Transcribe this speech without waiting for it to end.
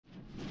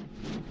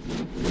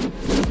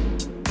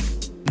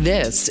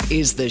This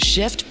is the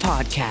Shift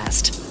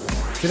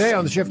Podcast. Today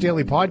on the Shift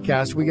Daily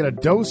Podcast, we get a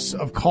dose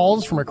of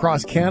calls from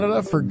across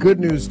Canada for Good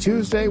News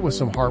Tuesday with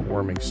some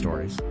heartwarming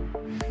stories.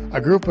 A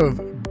group of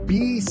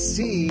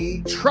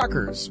BC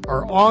truckers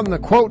are on the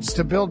quotes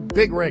to build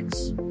big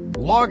rigs,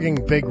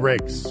 logging big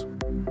rigs.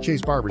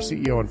 Chase Barber,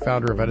 CEO and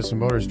founder of Edison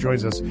Motors,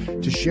 joins us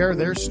to share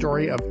their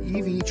story of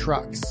EV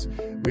trucks.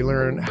 We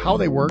learn how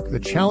they work, the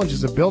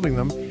challenges of building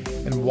them,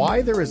 and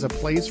why there is a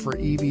place for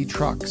EV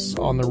trucks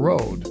on the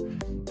road.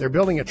 They're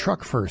building a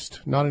truck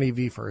first, not an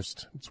EV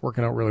first. It's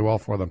working out really well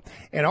for them.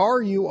 And are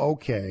you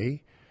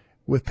okay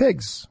with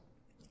pigs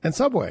and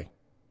Subway?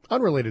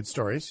 Unrelated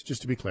stories,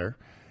 just to be clear.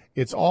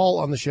 It's all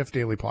on the Shift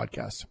Daily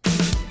Podcast.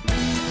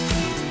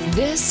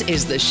 This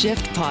is the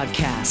Shift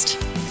Podcast.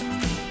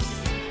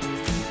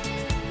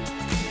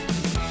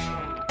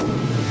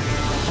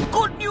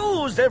 Good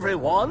news,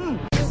 everyone!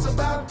 It's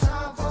about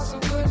time for some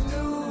good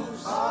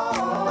news. Tell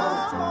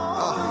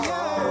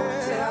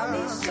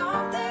me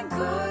something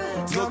good.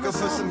 Looking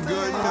for some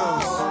good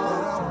news.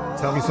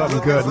 Tell me something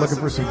good. Looking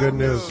for some good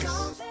news.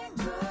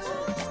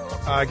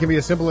 It can be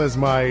as simple as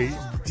my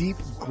deep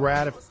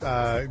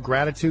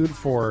gratitude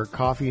for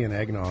coffee and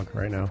eggnog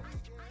right now.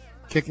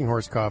 Kicking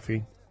Horse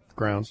Coffee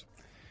Grounds.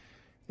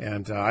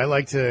 And I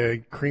like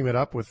to cream it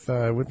up with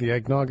the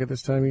eggnog at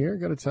this time of year.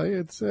 Got to tell you,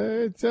 it's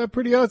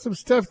pretty awesome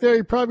stuff there.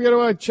 You probably got to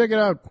want to check it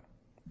out.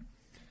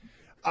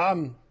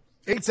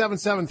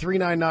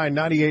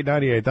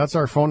 877-399-9898. That's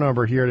our phone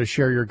number here to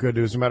share your good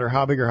news, no matter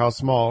how big or how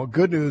small.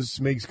 Good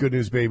news makes good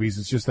news babies.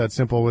 It's just that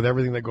simple with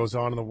everything that goes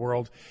on in the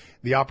world.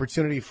 The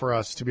opportunity for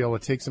us to be able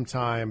to take some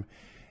time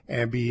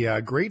and be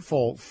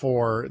grateful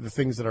for the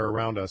things that are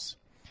around us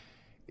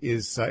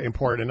is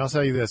important. And I'll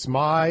tell you this,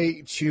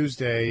 my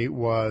Tuesday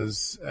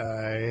was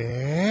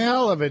a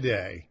hell of a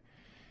day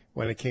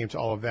when it came to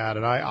all of that.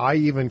 And I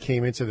even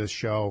came into this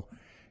show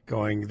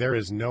going, there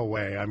is no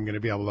way I'm going to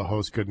be able to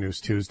host Good News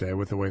Tuesday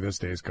with the way this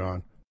day's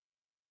gone.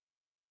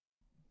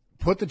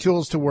 Put the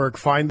tools to work,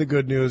 find the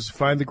good news,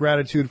 find the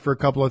gratitude for a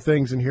couple of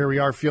things, and here we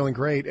are feeling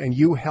great. And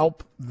you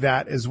help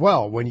that as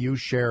well when you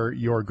share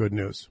your good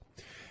news.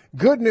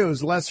 Good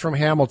news, Les from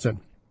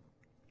Hamilton.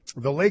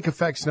 The lake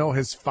effect snow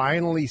has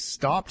finally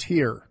stopped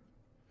here.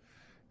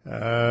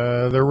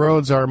 The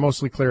roads are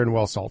mostly clear and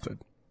well salted.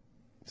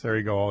 So there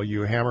you go, all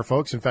you Hammer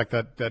folks. In fact,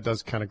 that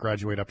does kind of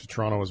graduate up to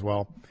Toronto as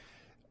well.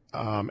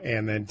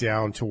 And then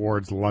down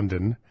towards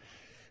London.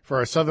 For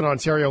our Southern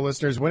Ontario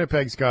listeners,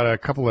 Winnipeg's got a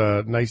couple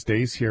of nice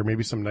days here,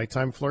 maybe some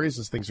nighttime flurries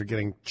as things are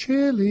getting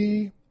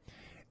chilly.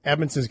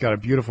 Edmonton's got a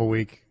beautiful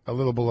week, a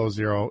little below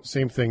zero.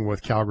 Same thing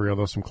with Calgary,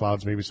 although some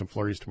clouds, maybe some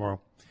flurries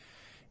tomorrow.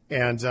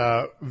 And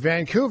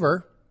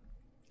Vancouver,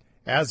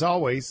 as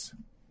always,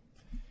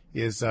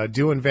 is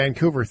doing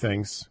Vancouver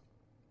things.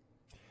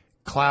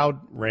 Cloud,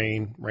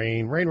 rain,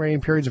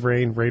 periods of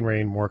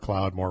rain, more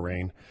cloud, more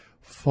rain.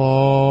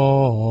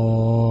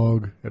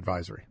 Fog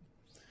advisory.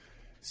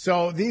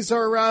 So this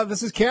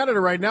is Canada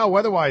right now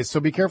weather-wise, so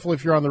be careful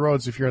if you're on the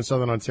roads. If you're in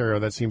Southern Ontario,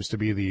 that seems to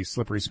be the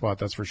slippery spot,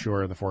 that's for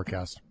sure, in the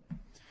forecast.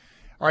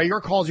 All right,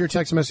 your calls, your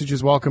text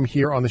messages welcome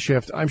here on The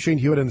Shift. I'm Shane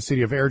Hewitt in the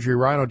city of Airdrie.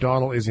 Ryan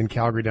O'Donnell is in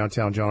Calgary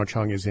downtown. John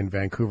O'Chung is in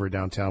Vancouver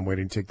downtown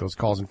waiting to take those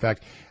calls. In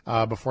fact,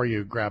 before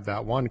you grab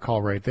that one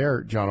call right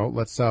there, Jono,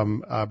 let's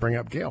bring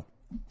up Gail.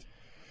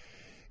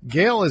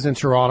 Gail is in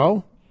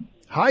Toronto.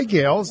 Hi,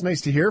 Gail. It's nice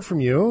to hear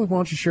from you. Why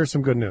don't you share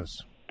some good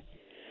news?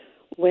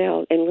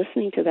 Well, in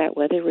listening to that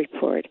weather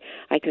report,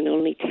 I can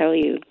only tell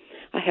you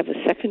I have a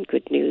second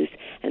good news,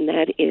 and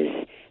that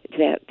is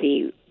that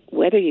the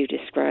weather you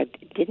described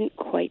didn't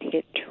quite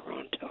hit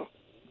Toronto.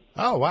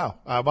 Oh, wow.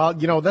 Well,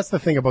 you know, that's the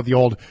thing about the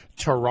old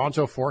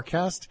Toronto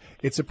forecast.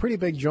 It's a pretty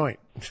big joint.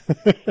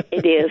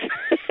 It is.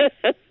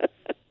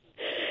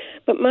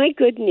 But my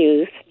good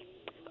news,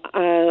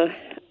 I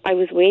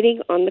was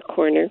waiting on the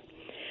corner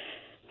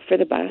for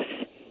the bus,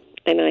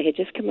 and I had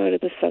just come out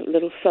of the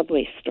little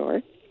Subway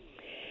store,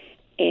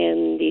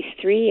 and these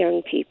three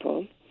young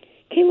people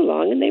came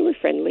along, and they were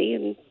friendly,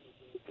 and,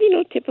 you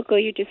know, typical,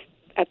 you're just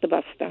at the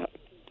bus stop.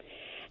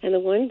 And the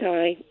one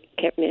guy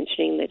kept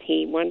mentioning that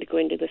he wanted to go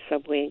into the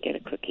Subway and get a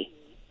cookie.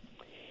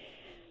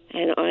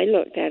 And I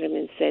looked at him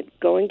and said,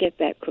 go and get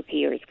that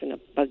cookie or it's going to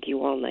bug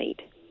you all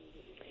night.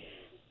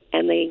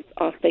 And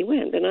off they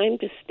went. And I'm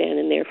just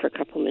standing there for a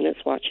couple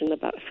minutes watching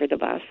for the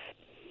bus.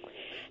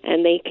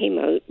 And they came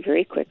out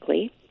very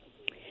quickly,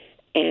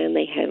 and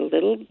they had a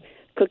little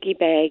cookie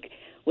bag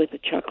with a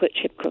chocolate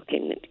chip cookie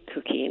in it.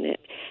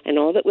 And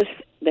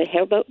they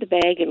held out the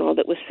bag, and all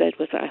that was said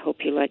was, I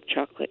hope you like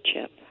chocolate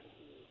chip.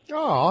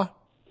 Aw,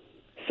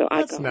 so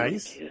that's I got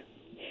nice.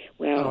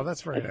 Well,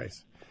 that's very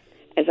nice.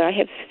 As I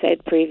have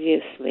said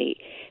previously,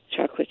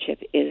 chocolate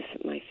chip is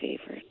my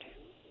favorite.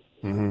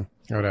 Mm-hmm.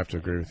 I would have to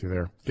agree with you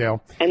there,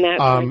 Gail. And that's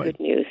my good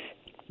news.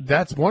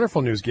 That's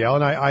wonderful news, Gail.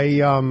 And I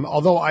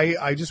although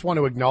I just want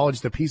to acknowledge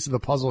the piece of the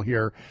puzzle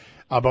here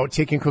about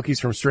taking cookies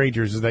from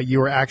strangers is that you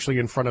were actually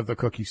in front of the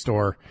cookie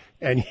store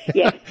and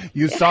Yes.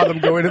 you saw them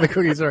go into the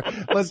cookie store.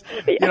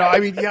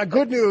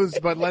 Good news,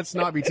 but let's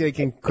not be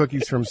taking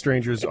cookies from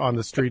strangers on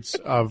the streets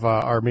of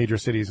our major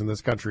cities in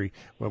this country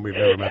when we've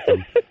never met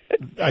them.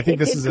 I think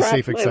this is a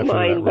safe exception to that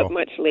mind, rule. but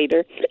much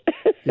later.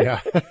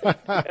 Yeah.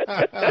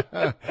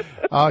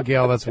 Oh,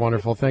 Gail, that's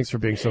wonderful. Thanks for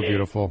being so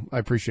beautiful. I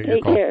appreciate your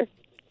Take call. care.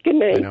 Good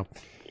night. I know.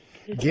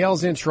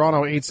 Gail's in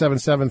Toronto,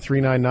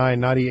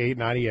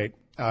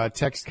 877-399-9898.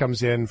 Text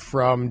comes in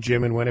from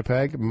Jim in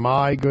Winnipeg.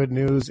 My good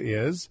news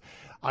is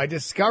I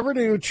discovered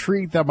a new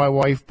treat that my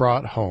wife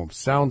brought home.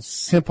 Sounds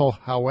simple,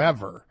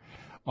 however,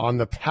 on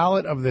the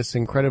palate of this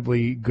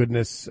incredibly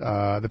goodness,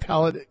 on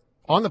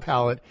the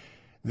palate,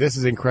 this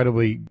is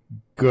incredibly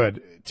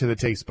good to the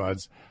taste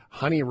buds.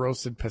 Honey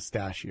roasted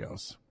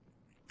pistachios.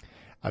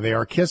 They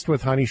are kissed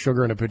with honey,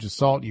 sugar, and a pinch of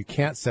salt. You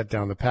can't set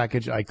down the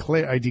package. I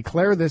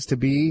declare this to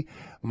be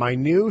my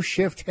new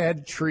shift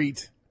head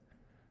treat.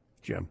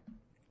 Jim.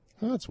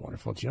 Oh, that's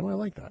wonderful, Jim. I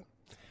like that.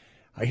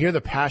 I hear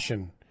the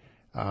passion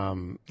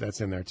that's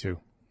in there, too.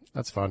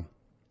 That's fun.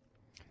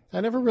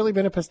 I've never really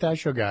been a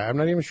pistachio guy. I'm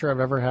not even sure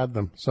I've ever had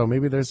them. So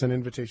maybe there's an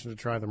invitation to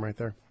try them right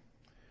there.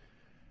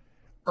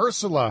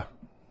 Ursula,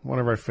 one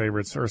of our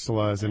favorites.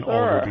 Ursula is in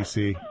Oliver,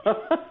 BC.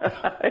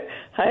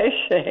 Hi,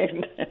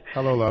 Shane.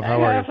 Hello, love.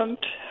 How are I you? haven't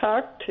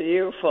talked to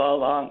you for a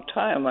long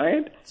time,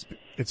 right?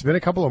 It's been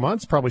a couple of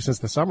months, probably since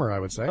the summer, I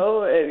would say.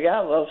 Oh,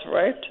 yeah, it was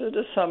right to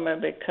the summer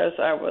because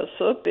I was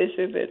so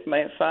busy with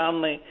my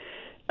family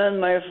and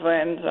my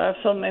friends. I have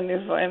so many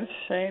friends,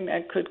 Shane,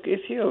 I could give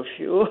you a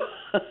few.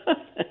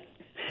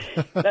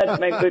 That's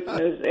my good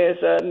news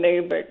is a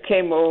neighbor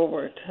came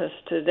over to us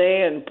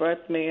today and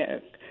brought me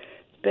a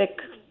big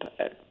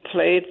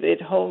plate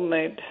with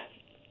homemade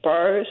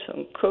bars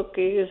and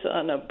cookies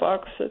and a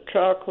box of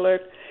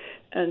chocolate,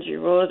 and she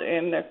wrote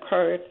in the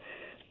card,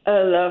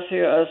 I love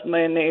you as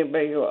my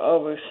neighbor. You're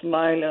always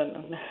smiling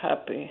and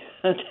happy.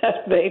 And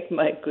that made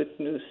my good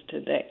news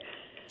today.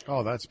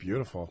 Oh, that's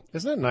beautiful.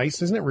 Isn't it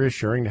nice? Isn't it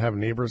reassuring to have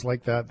neighbors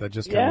like that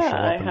just kind of show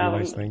up and do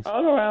nice things?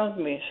 All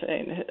around me,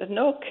 Shane.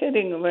 No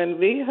kidding. When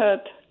we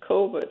had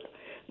COVID,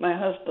 my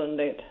husband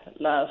did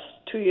last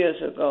 2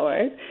 years ago,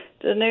 right?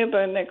 The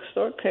neighbor next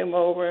door came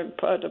over and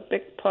brought a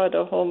big pot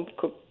of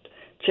home-cooked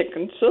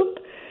chicken soup,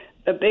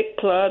 a big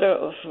platter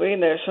of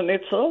Wiener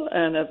Schnitzel,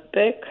 and a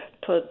big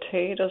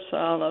potato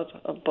salad,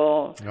 a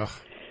bowl. Ugh.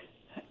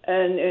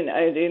 And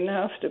I didn't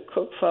have to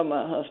cook for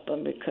my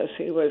husband because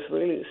he was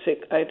really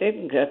sick. I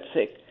didn't get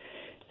sick.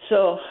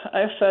 So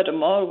I fed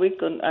him all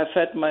week, and I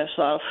fed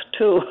myself,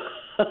 too.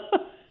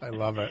 I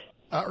love it.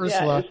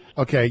 Ursula,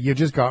 okay, you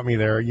just got me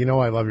there. You know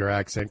I love your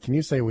accent. Can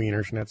you say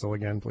Wiener Schnitzel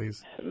again,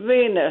 please?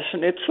 Wiener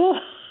Schnitzel.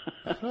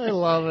 I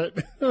love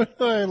it.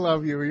 I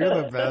love you.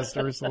 You're the best,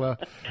 Ursula.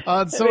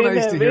 It's so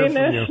nice to hear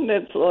from you.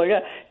 Schnitzel,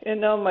 yeah. You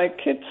know, my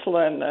kids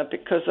learn that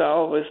because I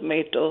always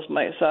made those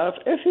myself.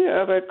 If you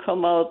ever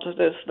come out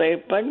this way,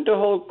 bring the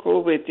whole crew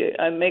with you.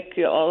 I make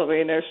you all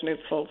Wiener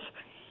Schnitzels.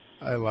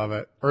 I love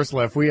it.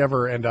 Ursula, if we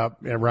ever end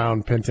up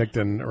around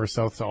Penticton or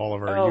south to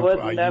Oliver,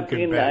 wouldn't that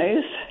be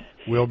nice?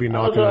 We'll be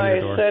knocking on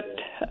your door.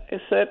 I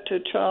said to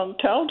John,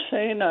 tell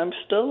Shane I'm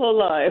still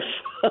alive.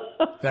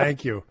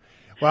 Thank you.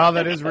 Well,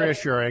 that is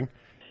reassuring.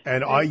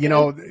 And,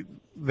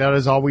 that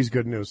is always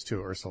good news,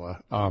 too,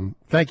 Ursula.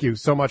 Thank you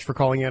so much for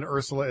calling in.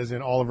 Ursula is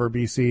in Oliver,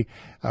 BC.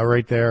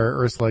 Right there,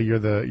 Ursula,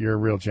 you're a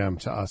real gem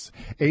to us.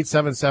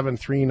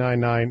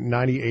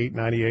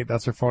 877-399-9898.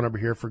 That's our phone number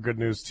here for Good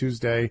News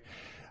Tuesday.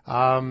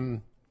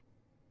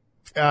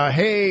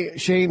 Hey,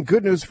 Shane,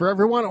 good news for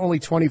everyone. Only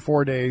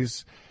 24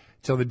 days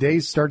till the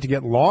days start to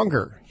get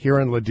longer here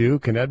in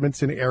Leduc and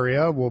Edmonton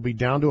area. We'll be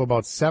down to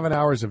about 7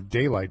 hours of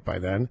daylight by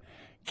then.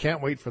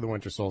 Can't wait for the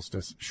winter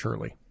solstice,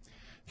 Shirley.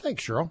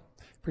 Thanks, Cheryl.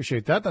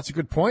 Appreciate that. That's a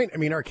good point. I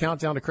mean, our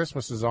countdown to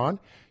Christmas is on.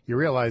 You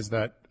realize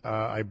that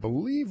I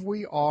believe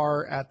we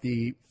are at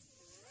the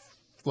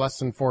less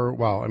than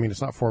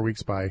it's not 4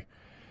 weeks by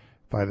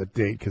the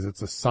date because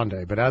it's a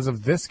Sunday. But as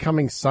of this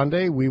coming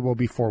Sunday, we will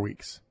be 4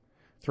 weeks.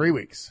 3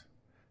 weeks.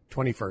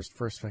 21st,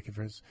 1st, 2nd,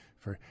 1st,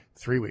 for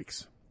 3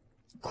 weeks.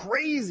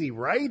 Crazy,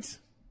 right?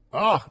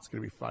 Oh, it's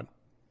going to be fun.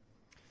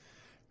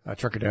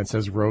 Trucker Dan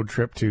says road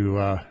trip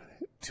to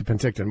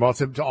Penticton. Well, it's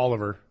to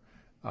Oliver.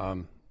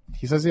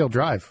 He says he'll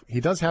drive.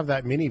 He does have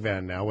that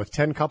minivan now with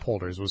 10 cup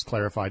holders, was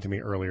clarified to me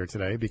earlier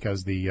today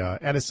because the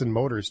Edison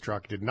Motors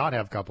truck did not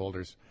have cup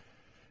holders.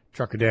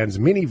 Trucker Dan's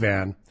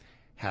minivan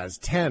has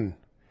 10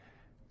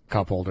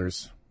 cup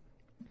holders.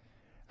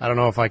 I don't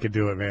know if I could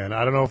do it, man.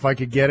 I don't know if I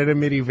could get in a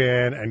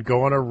minivan and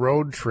go on a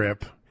road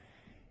trip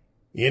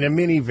in a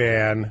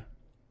minivan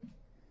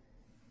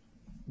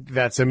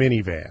that's a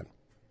minivan.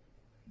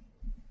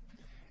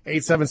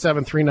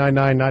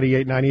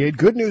 877-399-9898.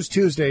 Good News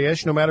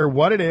Tuesday-ish, no matter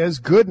what it is.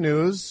 Good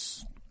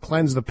news.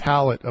 Cleanse the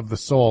palate of the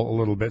soul a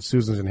little bit.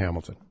 Susan's in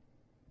Hamilton.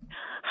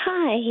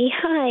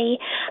 Hi.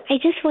 I I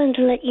just wanted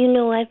to let you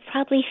know I've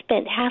probably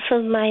spent half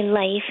of my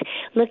life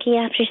looking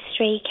after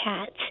stray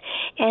cats.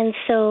 And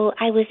so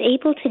I was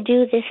able to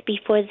do this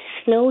before the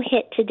snow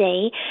hit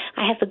today.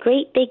 I have a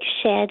great big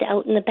shed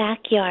out in the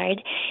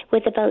backyard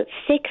with about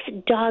 6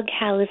 dog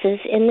houses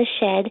in the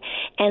shed,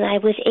 and I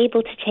was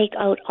able to take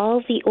out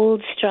all the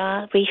old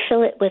straw,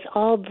 refill it with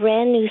all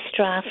brand new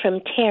straw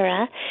from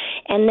Terra,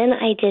 and then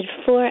I did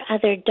 4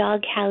 other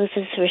dog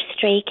houses for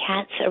stray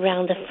cats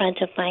around the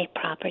front of my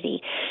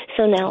property.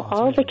 So now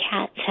all the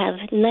cats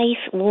have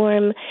nice,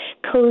 warm,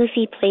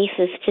 cozy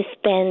places to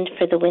spend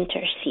for the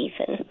winter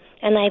season.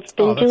 And I've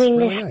been doing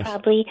really this nice.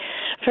 probably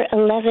for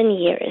 11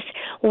 years.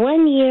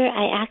 One year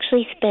I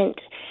actually spent,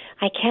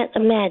 I can't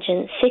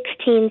imagine,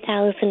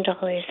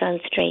 $16,000 on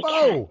stray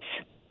Whoa.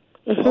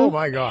 cats. Oh,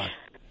 my God.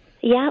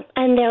 Yep,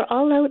 and they're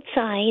all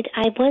outside.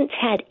 I once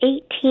had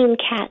 18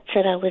 cats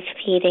that I was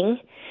feeding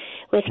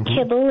with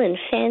kibble and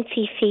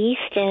fancy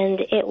feast, and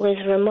it was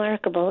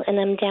remarkable, and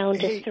I'm down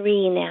to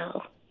 3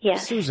 now.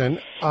 Yes. Susan,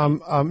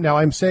 now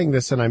I'm saying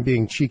this and I'm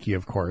being cheeky,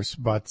 of course,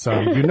 but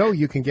you know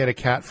you can get a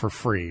cat for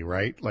free,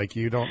 right? Like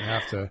you don't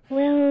have to.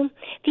 Well,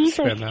 these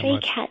are spend that stray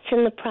much. cats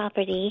in the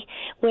property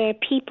where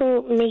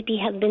people maybe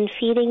have been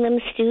feeding them,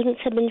 students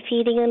have been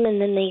feeding them,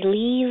 and then they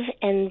leave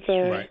and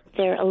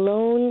they're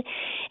alone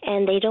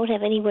and they don't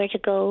have anywhere to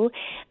go.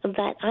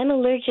 But I'm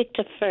allergic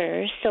to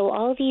fur, so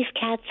all these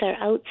cats are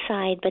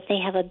outside, but they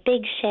have a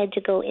big shed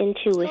to go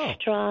into with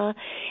straw,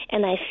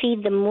 and I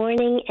feed them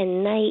morning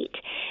and night.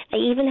 I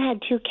even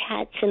had 2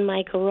 cats in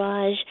my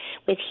garage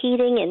with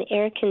heating and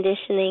air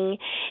conditioning,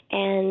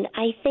 and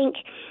I think,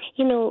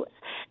 you know,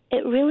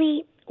 it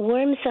really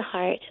warms the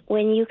heart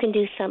when you can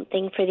do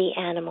something for the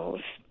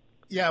animals.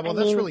 Yeah, well,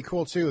 that's really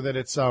cool too. That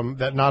it's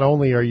that not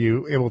only are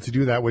you able to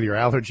do that with your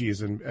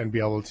allergies and be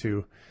able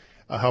to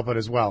help it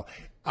as well.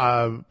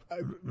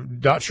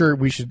 Not sure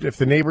we should, if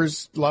the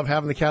neighbors love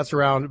having the cats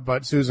around,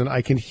 but Susan,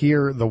 I can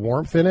hear the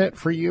warmth in it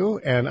for you,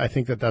 and I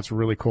think that that's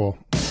really cool.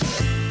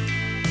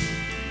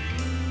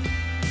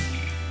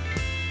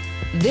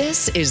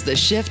 This is the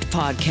Shift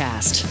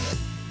Podcast.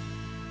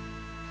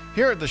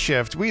 Here at The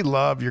Shift, we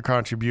love your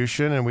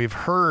contribution, and we've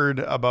heard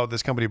about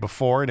this company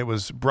before, and it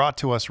was brought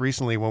to us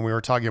recently when we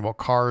were talking about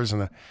cars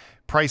and the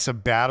price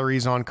of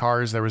batteries on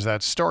cars. There was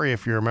that story,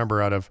 if you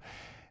remember, out of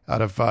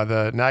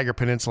the Niagara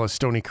Peninsula,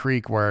 Stony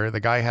Creek, where the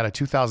guy had a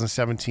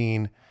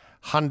 2017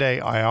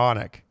 Hyundai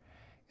Ioniq,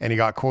 and he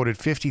got quoted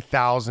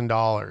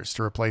 $50,000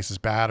 to replace his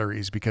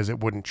batteries because it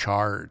wouldn't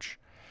charge.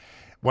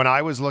 When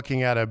I was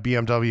looking at a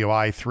BMW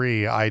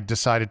i3, I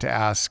decided to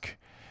ask,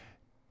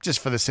 just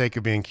for the sake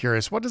of being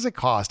curious, what does it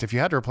cost if you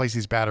had to replace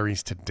these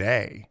batteries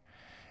today?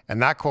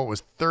 And that quote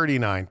was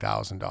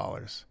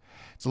 $39,000.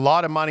 It's a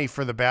lot of money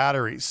for the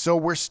batteries. So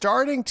we're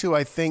starting to,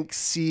 I think,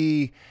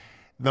 see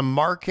the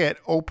market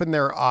open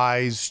their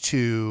eyes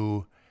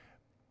to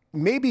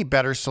maybe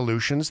better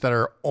solutions that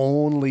are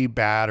only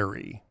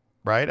battery,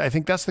 right? I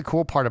think that's the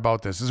cool part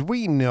about this is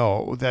we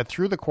know that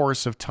through the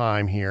course of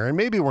time here, and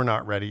maybe we're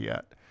not ready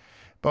yet,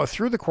 but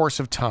through the course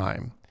of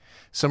time,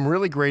 some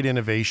really great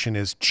innovation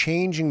is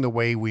changing the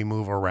way we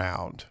move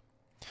around.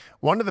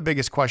 One of the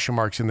biggest question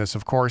marks in this,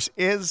 of course,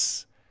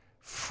 is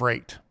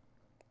freight.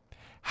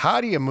 How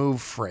do you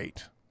move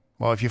freight?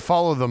 Well, if you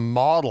follow the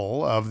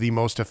model of the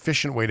most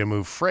efficient way to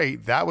move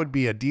freight, that would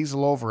be a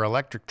diesel over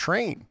electric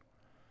train.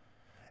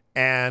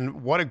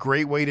 And what a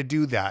great way to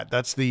do that.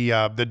 That's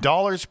the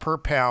dollars per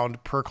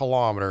pound per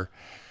kilometer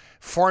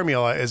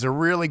formula is a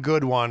really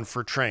good one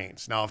for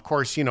trains. Now, of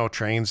course, you know,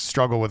 trains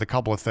struggle with a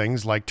couple of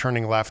things like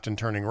turning left and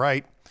turning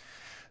right.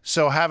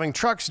 So having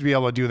trucks to be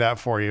able to do that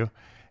for you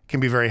can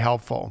be very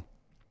helpful.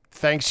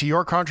 Thanks to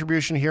your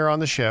contribution here on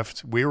The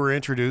Shift, we were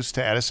introduced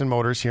to Edison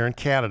Motors here in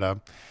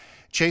Canada.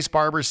 Chase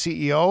Barber,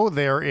 CEO,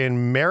 they're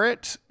in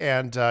Merritt.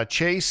 And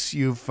Chase,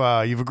 you've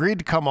agreed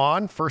to come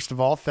on. First of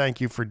all,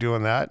 thank you for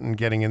doing that and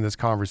getting in this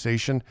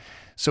conversation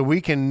so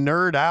we can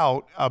nerd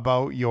out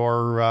about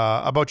your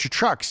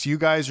trucks. You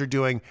guys are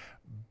doing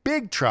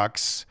big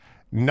trucks,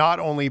 not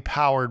only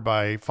powered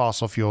by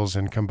fossil fuels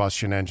and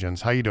combustion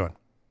engines. How you doing?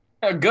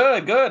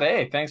 Good.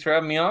 Hey, thanks for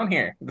having me on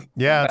here.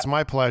 Yeah, it's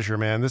my pleasure,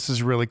 man. This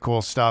is really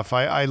cool stuff.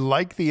 I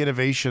like the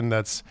innovation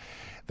that's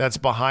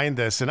behind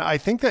this. And I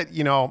think that,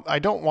 you know, I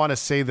don't want to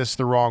say this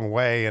the wrong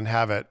way and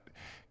have it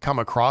come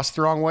across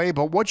the wrong way,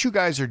 but what you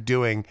guys are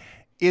doing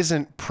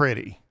isn't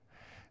pretty.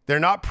 They're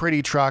not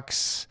pretty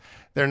trucks.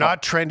 They're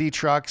not trendy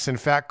trucks. In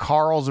fact,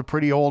 Carl's a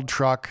pretty old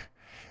truck,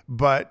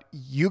 but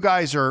you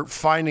guys are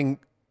finding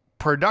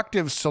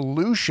productive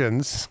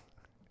solutions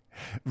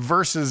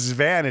versus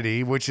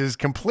vanity, which is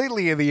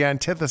completely the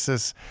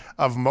antithesis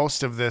of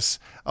most of this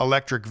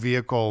electric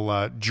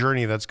vehicle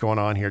journey that's going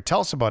on here. Tell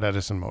us about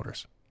Edison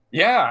Motors.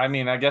 Yeah, I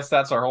mean, I guess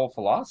that's our whole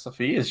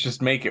philosophy is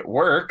just make it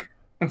work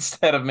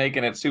instead of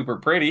making it super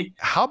pretty.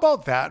 How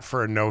about that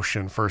for a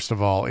notion, first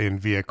of all, in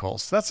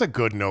vehicles? That's a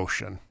good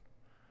notion.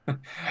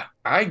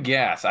 I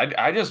guess.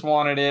 I just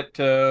wanted it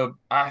to...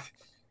 I'm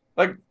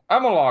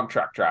a log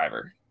truck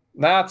driver.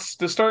 That's,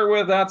 to start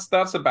with, that's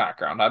the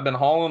background. I've been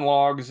hauling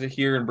logs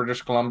here in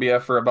British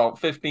Columbia for about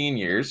 15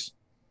 years.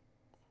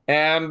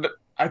 And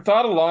I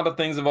thought a lot of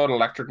things about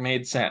electric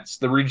made sense.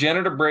 The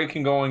regenerative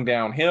braking going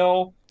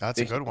downhill, That's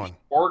a good one.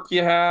 torque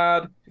you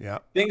had, Yeah.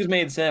 things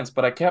made sense,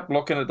 but I kept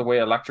looking at the way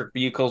electric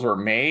vehicles were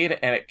made,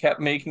 and it kept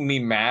making me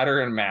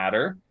madder and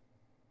madder.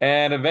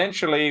 And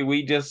eventually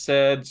we just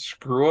said,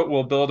 screw it,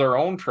 we'll build our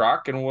own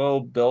truck and we'll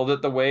build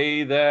it the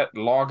way that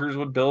loggers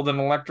would build an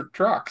electric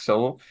truck.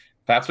 So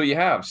that's what you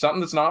have.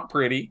 Something that's not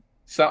pretty,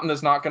 something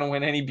that's not going to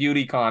win any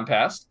beauty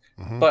contest,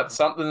 but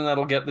something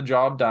that'll get the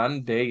job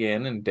done day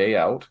in and day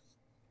out.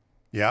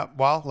 Yeah.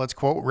 Well, let's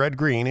quote Red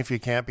Green. If you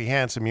can't be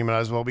handsome, you might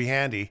as well be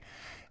handy.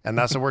 And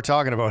that's what we're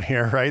talking about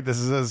here, right? This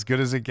is as good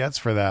as it gets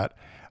for that.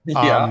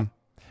 Yeah.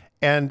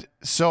 And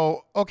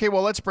so, okay,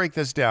 well, let's break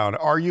this down.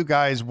 Are you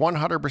guys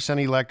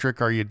 100%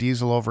 electric? Are you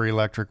diesel over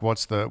electric?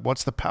 What's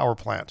the power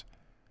plant?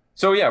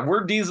 So yeah,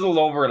 we're diesel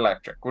over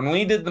electric. When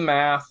we did the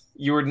math,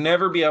 you would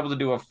never be able to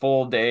do a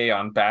full day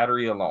on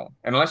battery alone,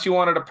 unless you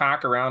wanted to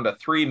pack around a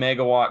 3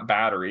 megawatt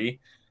battery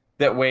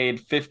that weighed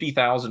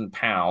 50,000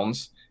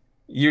 pounds.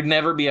 You'd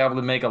never be able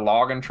to make a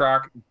logging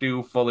truck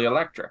do fully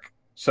electric.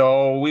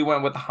 So we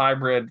went with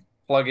the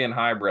plug-in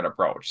hybrid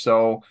approach.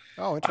 So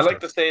I like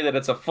to say that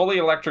it's a fully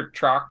electric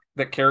truck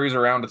that carries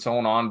around its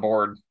own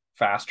onboard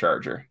fast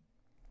charger.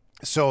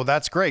 So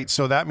that's great.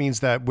 So that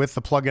means that with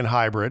the plug-in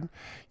hybrid,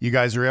 you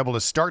guys are able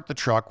to start the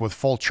truck with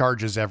full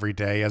charges every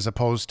day, as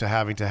opposed to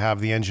having to have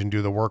the engine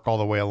do the work all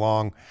the way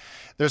along.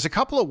 There's a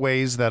couple of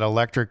ways that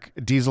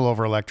diesel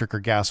over electric or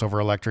gas over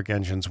electric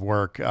engines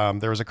work.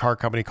 There was a car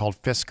company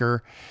called Fisker.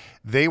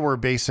 They were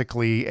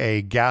basically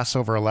a gas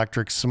over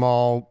electric,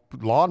 small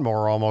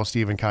lawnmower, almost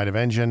even kind of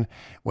engine.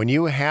 When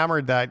you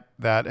hammered that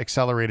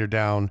accelerator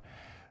down,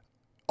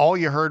 all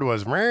you heard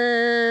was,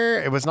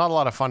 meh. It was not a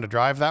lot of fun to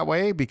drive that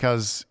way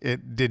because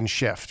it didn't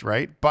shift,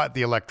 right? But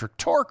the electric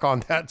torque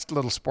on that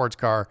little sports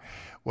car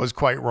was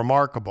quite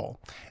remarkable.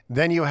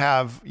 Then you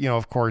have,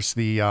 of course,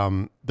 the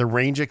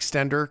range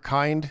extender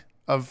kind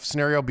of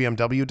scenario.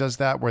 BMW does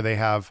that, where they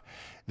have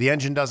the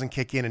engine doesn't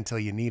kick in until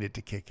you need it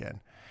to kick in.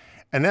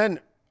 And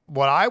then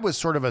what I was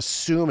sort of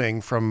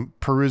assuming from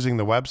perusing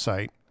the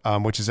website,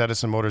 which is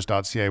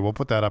edisonmotors.ca. We'll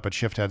put that up at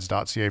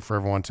shiftheads.ca for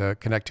everyone to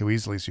connect to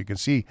easily, so you can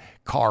see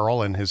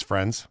Carl and his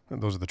friends.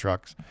 Those are the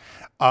trucks.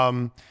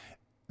 I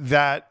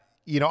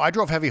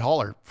drove heavy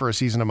hauler for a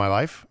season of my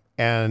life.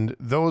 And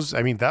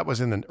that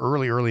was in the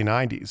early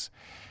 90s.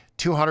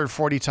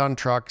 240-ton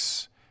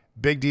trucks,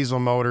 big diesel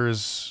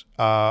motors,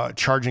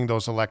 charging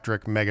those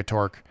electric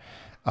Megatorque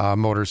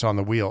motors on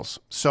the wheels.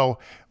 So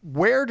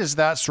where does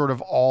that sort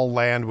of all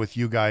land with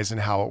you guys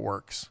and how it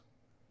works?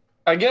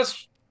 I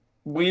guess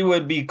we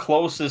would be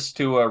closest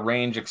to a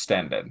range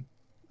extended.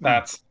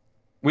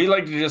 We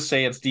like to just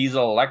say it's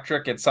diesel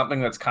electric. It's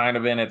something that's kind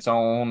of in its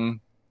own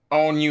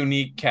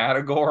unique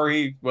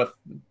category. With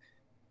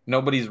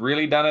nobody's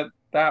really done it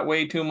that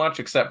way too much,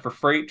 except for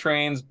freight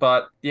trains.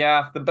 But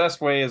yeah, the best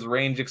way is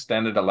range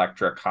extended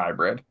electric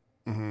hybrid.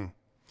 Mm-hmm.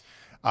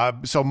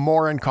 So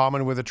more in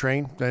common with a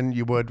train than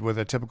you would with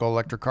a typical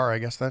electric car, I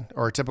guess, then,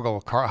 or a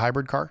typical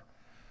hybrid car.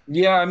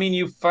 Yeah, I mean,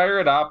 you fire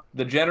it up.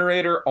 The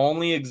generator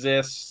only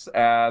exists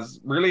as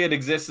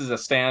a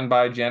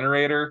standby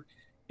generator.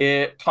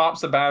 It tops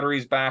the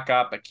batteries back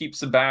up. It keeps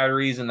the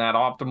batteries in that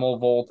optimal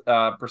volt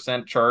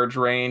percent charge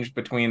range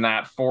between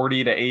that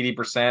 40 to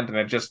 80%. And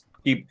it just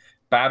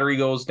battery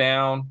goes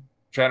down,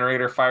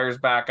 generator fires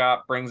back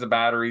up, brings the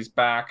batteries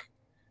back,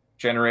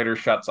 generator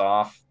shuts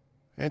off.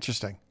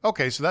 Interesting.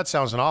 Okay, so that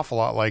sounds an awful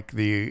lot like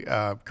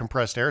the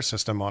compressed air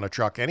system on a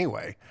truck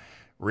anyway.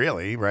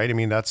 Really, right? I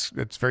mean, it's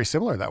very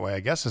similar that way,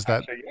 I guess. Is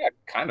that? Actually, yeah, it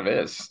kind of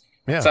is.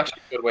 Yeah. It's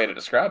actually a good way to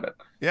describe it.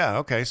 Yeah,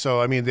 okay.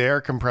 So, I mean, the air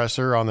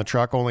compressor on the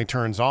truck only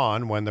turns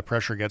on when the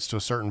pressure gets to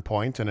a certain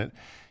point, and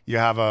you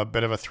have a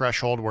bit of a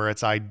threshold where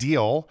it's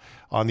ideal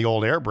on the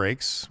old air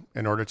brakes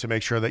in order to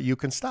make sure that you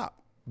can stop,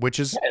 which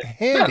is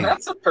handy. Yeah,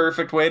 that's a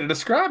perfect way to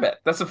describe it.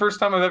 That's the first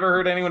time I've ever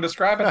heard anyone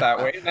describe it that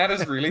way, and that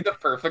is really the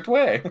perfect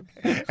way.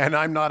 And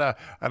I'm not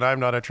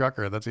a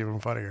trucker. That's even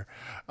funnier.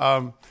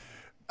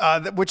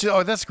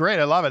 That's great.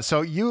 I love it.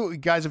 So you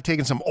guys have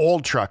taken some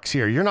old trucks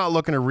here. You're not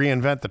looking to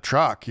reinvent the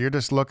truck. You're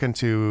just looking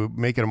to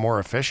make it more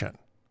efficient.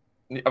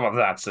 Well,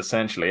 that's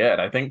essentially it.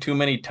 I think too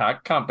many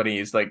tech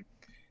companies,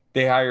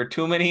 they hire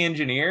too many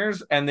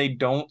engineers and they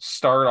don't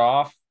start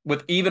off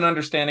with even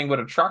understanding what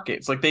a truck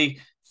is. They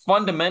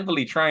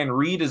fundamentally try and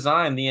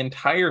redesign the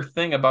entire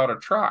thing about a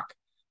truck.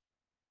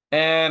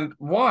 And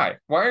why?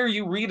 Why are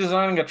you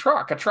redesigning a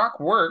truck? A truck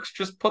works.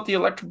 Just put the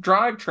electric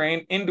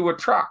drivetrain into a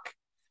truck.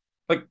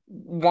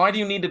 Why do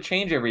you need to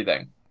change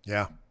everything?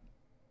 Yeah.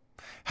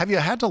 Have you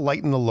had to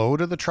lighten the load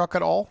of the truck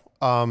at all?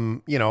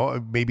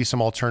 Maybe some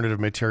alternative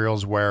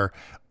materials where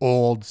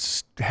old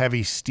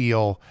heavy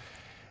steel.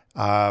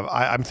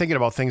 I'm thinking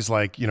about things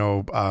like,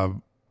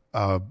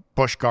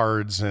 bush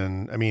guards,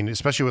 and I mean,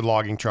 especially with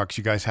logging trucks,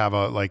 you guys have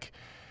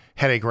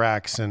headache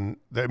racks, and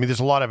there's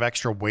a lot of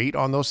extra weight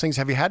on those things.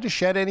 Have you had to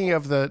shed any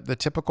of the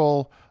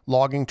typical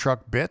logging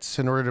truck bits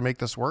in order to make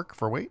this work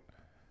for weight?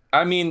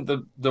 I mean,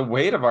 the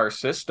weight of our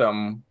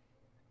system,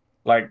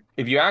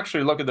 if you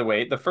actually look at the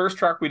weight, the first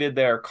truck we did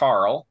there,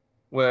 Carl,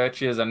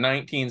 which is a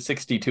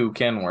 1962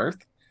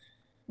 Kenworth,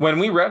 When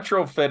we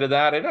retrofitted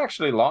that, it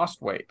actually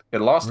lost weight. It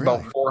lost Really?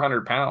 about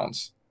 400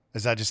 pounds.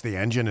 Is that just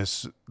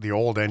the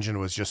old engine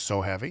was just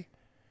so heavy?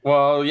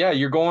 Well, yeah,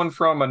 you're going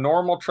from a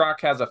normal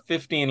truck has a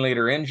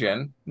 15-liter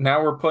engine.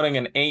 Now we're putting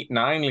an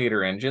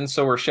 9-liter engine.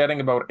 So we're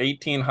shedding about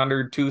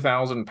 1,800,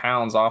 2,000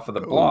 pounds off of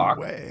the block.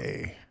 No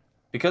way.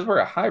 Because we're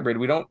a hybrid,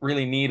 we don't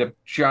really need a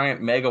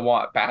giant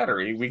megawatt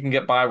battery. We can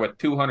get by with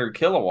 200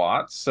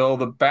 kilowatts. So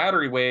the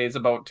battery weighs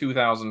about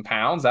 2,000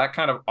 pounds. That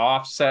kind of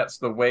offsets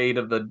the weight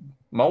of the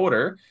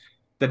motor.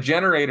 The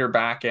generator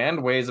back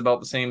end weighs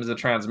about the same as the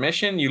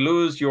transmission. You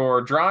lose your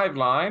drive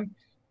line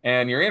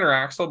and your inner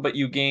axle, but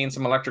you gain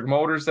some electric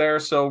motors there.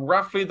 So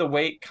roughly the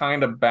weight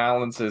kind of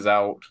balances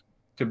out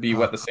to be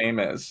what the same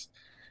is.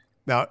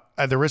 Now,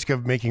 at the risk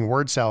of making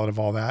word salad of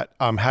all that,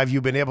 have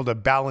you been able to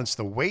balance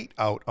the weight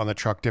out on the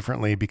truck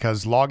differently?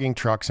 Because logging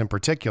trucks in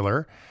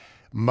particular,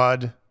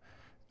 mud,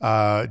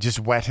 just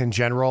wet in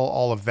general,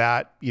 all of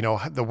that,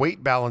 the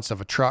weight balance of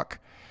a truck,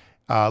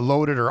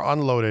 loaded or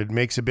unloaded,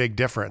 makes a big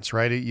difference,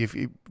 right?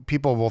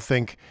 People will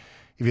think,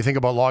 if you think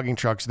about logging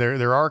trucks,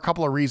 there are a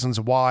couple of reasons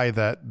why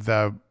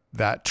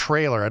that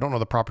trailer, I don't know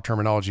the proper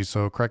terminology,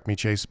 so correct me,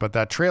 Chase, but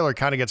that trailer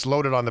kind of gets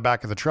loaded on the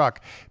back of the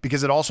truck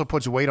because it also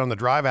puts weight on the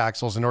drive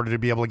axles in order to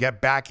be able to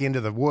get back into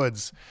the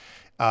woods.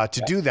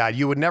 To do that,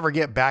 you would never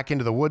get back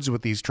into the woods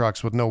with these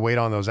trucks with no weight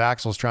on those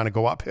axles trying to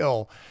go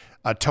uphill,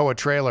 tow a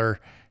trailer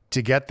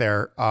to get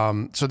there.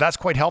 So that's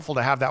quite helpful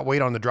to have that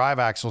weight on the drive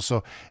axle.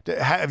 So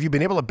have you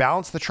been able to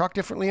balance the truck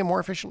differently and more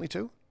efficiently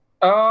too?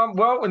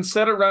 Well,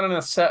 instead of running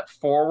a set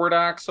forward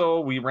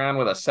axle, we ran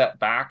with a set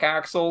back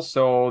axle.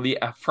 So the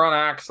front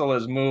axle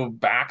is moved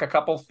back a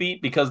couple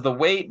feet because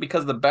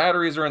the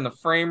batteries are in the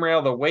frame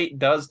rail, the weight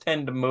does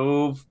tend to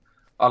move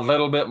a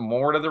little bit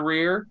more to the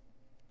rear.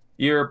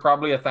 You're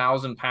probably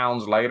 1,000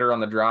 pounds lighter on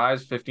the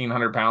drives,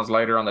 1,500 pounds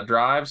lighter on the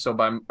drive.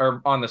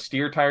 Or on the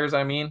steer tires,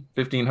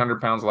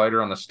 1,500 pounds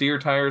lighter on the steer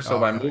tires.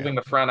 So by moving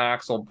the front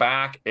axle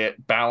back,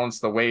 it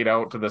balanced the weight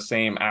out to the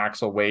same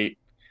axle weight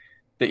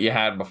that you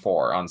had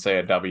before on, say,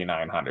 a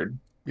W900.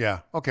 Yeah.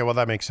 Okay. Well,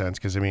 that makes sense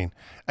because,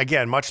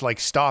 again, much like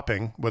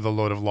stopping with a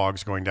load of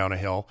logs going down a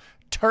hill,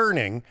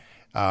 turning,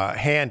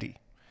 handy,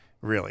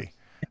 really.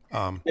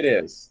 It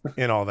is.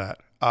 In all that.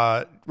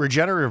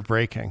 Regenerative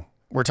braking.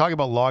 We're talking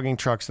about logging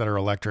trucks that are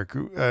electric.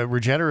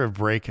 Regenerative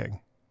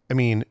braking.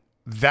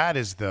 That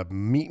is the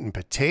meat and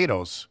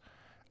potatoes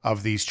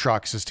of these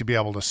trucks, is to be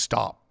able to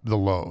stop the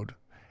load.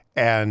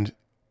 And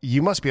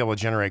you must be able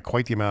to generate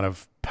quite the amount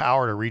of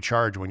power to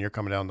recharge when you're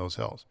coming down those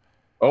hills.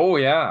 Oh,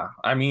 yeah.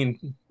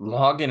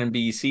 Logging in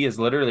BC is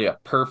literally a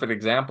perfect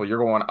example.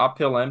 You're going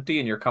uphill empty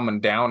and you're coming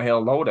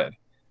downhill loaded.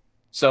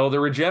 So the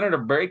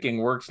regenerative braking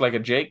works like a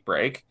Jake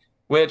brake,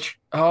 which,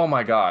 oh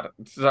my God,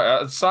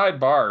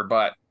 sidebar,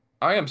 but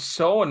I am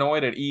so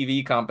annoyed at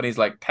EV companies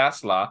like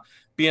Tesla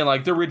being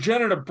like, the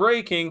regenerative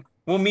braking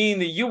will mean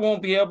that you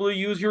won't be able to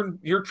use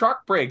your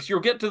truck brakes.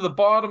 You'll get to the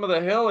bottom of the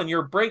hill and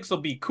your brakes will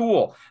be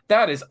cool.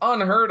 That is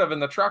unheard of in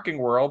the trucking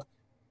world.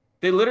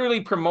 They literally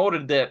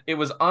promoted that it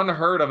was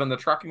unheard of in the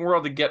trucking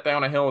world to get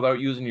down a hill without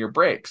using your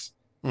brakes.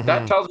 Mm-hmm.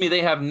 That tells me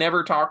they have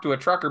never talked to a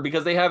trucker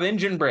because they have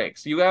engine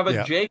brakes. You have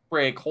a Jake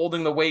brake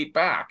holding the weight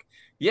back.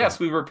 Yes,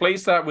 we've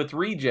replaced that with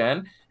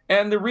regen,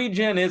 and the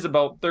regen is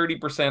about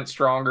 30%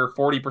 stronger,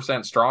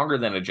 40% stronger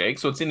than a Jake,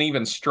 so it's an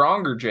even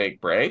stronger Jake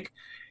brake.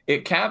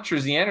 It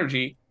captures the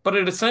energy, but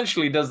it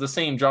essentially does the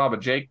same job a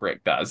Jake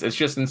brake does. It's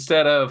just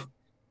instead of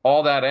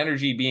all that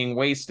energy being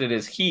wasted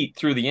as heat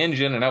through the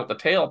engine and out the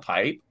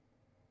tailpipe,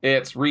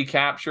 it's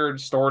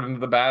recaptured, stored into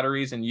the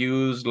batteries, and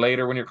used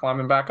later when you're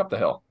climbing back up the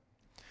hill.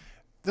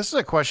 This is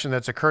a question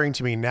that's occurring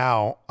to me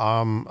now.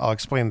 I'll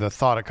explain the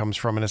thought it comes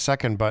from in a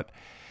second, but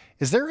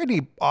is there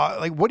any,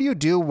 what do you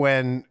do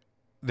when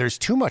there's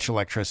too much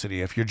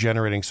electricity? If you're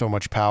generating so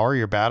much power,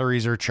 your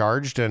batteries are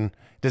charged, and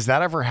does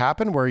that ever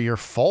happen where you're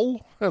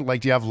full?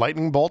 Like, do you have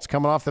lightning bolts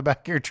coming off the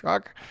back of your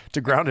truck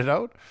to ground it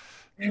out?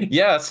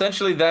 Yeah,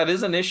 essentially that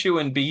is an issue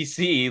in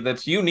BC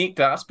that's unique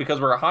to us because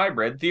we're a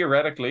hybrid.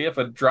 Theoretically, if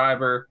a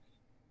driver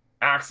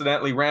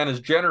accidentally ran his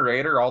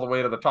generator all the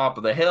way to the top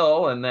of the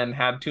hill and then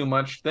had too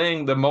much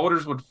the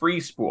motors would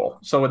free spool.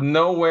 So with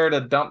nowhere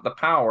to dump the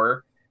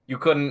power, you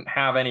couldn't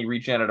have any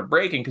regenerative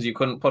braking because you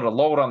couldn't put a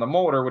load on the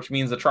motor, which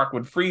means the truck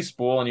would free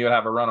spool and you would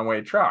have a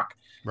runaway truck.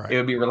 Right. It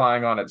would be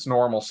relying on its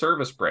normal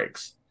service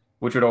brakes,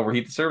 which would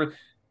overheat the service.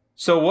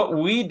 So what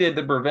we did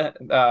to prevent,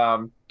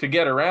 to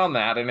get around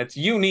that, and it's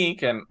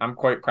unique, and I'm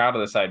quite proud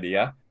of this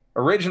idea.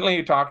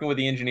 Originally, talking with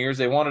the engineers,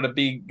 they wanted a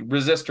big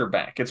resistor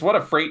bank. It's what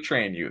a freight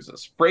train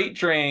uses. Freight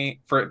trains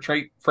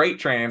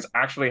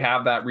actually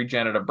have that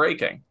regenerative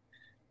braking.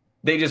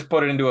 They just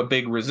put it into a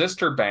big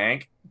resistor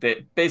bank,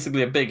 that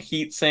basically a big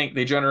heat sink.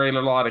 They generate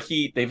a lot of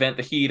heat. They vent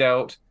the heat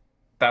out.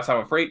 That's how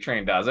a freight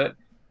train does it.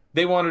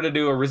 They wanted to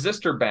do a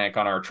resistor bank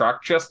on our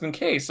truck just in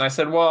case. And I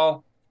said,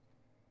 well,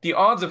 the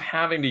odds of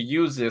having to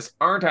use this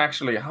aren't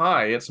actually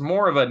high. It's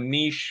more of a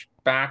niche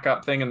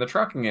backup thing in the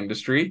trucking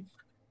industry.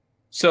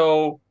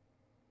 So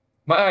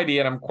my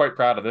idea, and I'm quite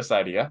proud of this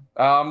idea,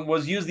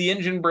 was use the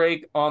engine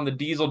brake on the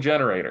diesel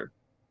generator.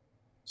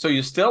 So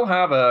you still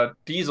have a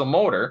diesel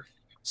motor,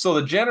 So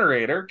the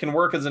generator can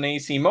work as an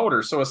AC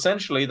motor. So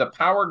essentially, the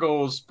power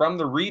goes from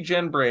the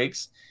regen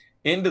brakes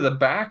into the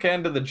back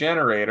end of the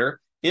generator.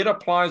 It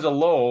applies a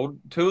load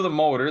to the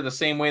motor the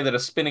same way that a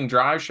spinning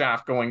drive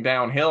shaft going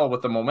downhill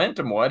with the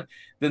momentum would.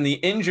 Then the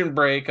engine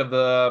brake of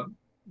the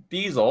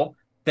diesel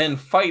then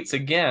fights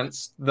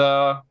against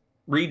the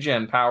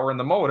regen power in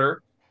the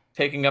motor,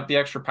 taking up the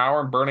extra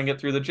power and burning it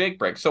through the Jake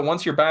brake. So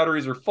once your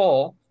batteries are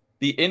full,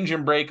 the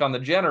engine brake on the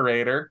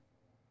generator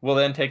will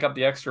then take up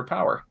the extra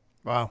power.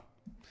 Wow.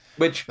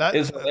 Which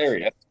is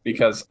hilarious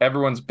because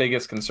everyone's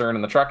biggest concern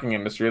in the trucking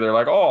industry, they're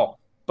like, oh,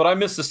 but I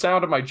miss the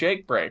sound of my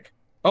Jake brake.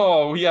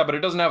 Oh, yeah, but it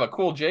doesn't have a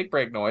cool Jake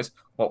brake noise.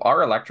 Well,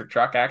 our electric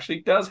truck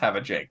actually does have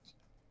a Jake.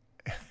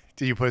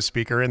 Do you put a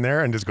speaker in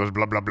there and just goes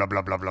blah, blah, blah,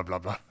 blah, blah, blah, blah,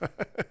 blah?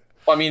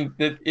 Well, I mean,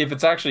 if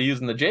it's actually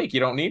using the Jake, you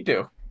don't need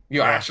to.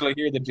 You actually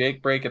hear the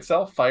Jake brake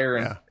itself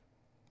firing. Yeah.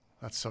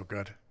 That's so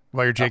good.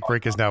 Well, your Jake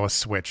brake is now a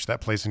switch that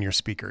plays in your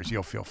speakers.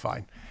 You'll feel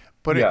fine.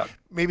 But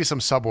maybe some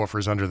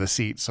subwoofers under the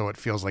seat so it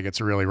feels like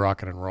it's really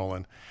rocking and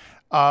rolling.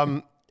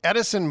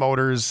 Edison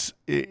Motors,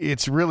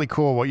 it's really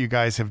cool what you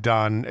guys have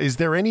done. Is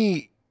the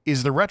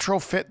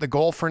retrofit the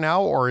goal for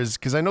now? Or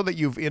because I know that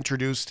you've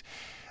introduced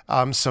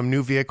some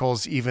new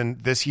vehicles even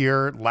this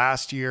year,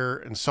 last year,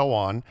 and so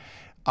on.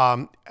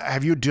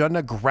 Have you done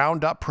a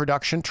ground up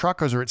production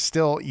truck, or is it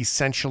still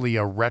essentially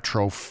a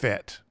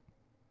retrofit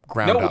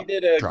ground up? No, we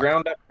did a truck?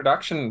 Ground up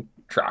production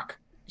truck.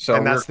 So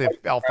and that's the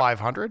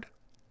L500?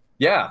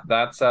 Yeah,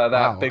 that's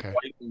that big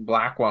white and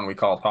black one we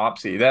call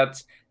Topsy.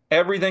 That's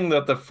everything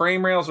that the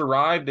frame rails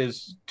arrived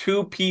is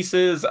 2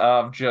 pieces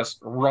of just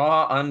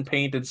raw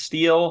unpainted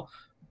steel.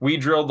 We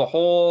drilled the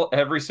hole,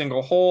 every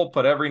single hole,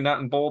 put every nut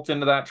and bolt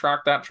into that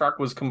truck. That truck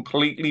was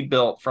completely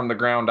built from the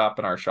ground up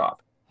in our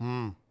shop.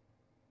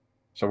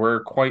 So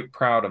we're quite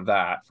proud of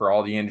that for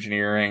all the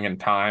engineering and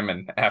time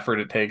and effort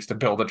it takes to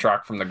build a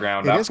truck from the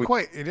ground up.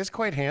 It is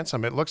quite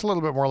handsome. It looks a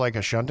little bit more like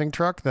a shunting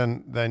truck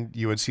than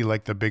you would see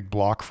like the big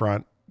block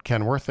front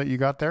Kenworth that you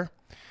got there.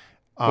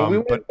 Well, we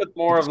went with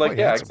more of like,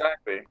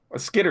 exactly, a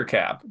skidder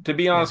cab. To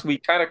be honest, we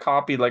kind of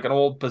copied like an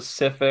old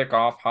Pacific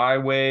off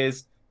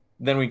highways.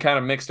 Then we kind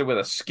of mixed it with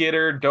a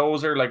skidder,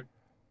 dozer. Like,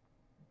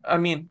 I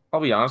mean,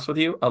 I'll be honest with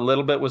you, a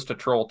little bit was to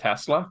troll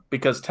Tesla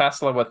because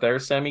Tesla with their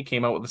semi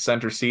came out with the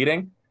center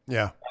seating.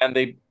 Yeah. And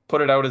they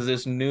put it out as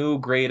this new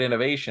great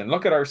innovation.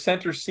 Look at our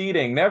center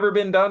seating, never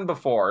been done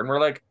before. And we're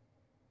like,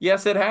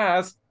 yes, it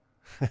has.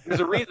 There's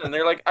a reason.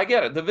 They're like, I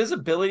get it. The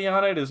visibility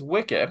on it is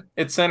wicked.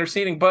 It's center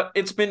seating, but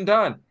it's been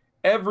done.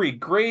 Every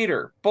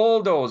grader,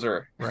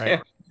 bulldozer,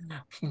 right.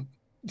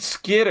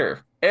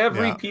 skidder,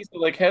 every piece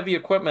of like heavy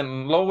equipment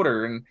and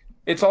loader, and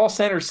it's all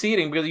center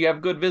seating because you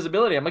have good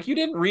visibility. I'm like, you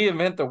didn't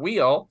reinvent the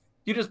wheel.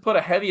 You just put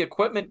a heavy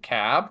equipment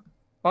cab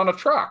on a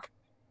truck.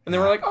 And they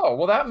were like, oh,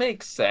 well, that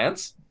makes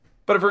sense.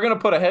 But if we're going to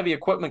put a heavy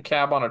equipment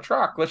cab on a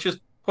truck, let's just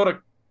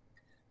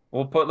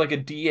we'll put like a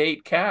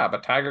D8 cab, a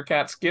Tiger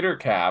Cat skidder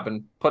cab,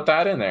 and put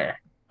that in there.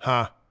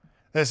 Huh.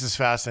 This is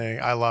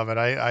fascinating. I love it.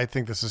 I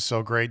think this is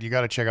so great. You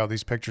got to check out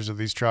these pictures of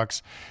these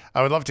trucks.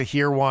 I would love to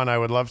hear one. I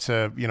would love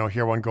to,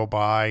 hear one go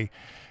by.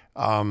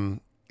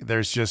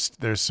 There's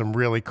some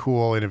really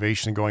cool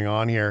innovation going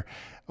on here.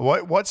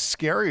 What's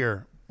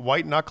scarier,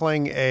 white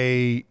knuckling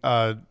a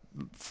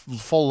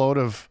full load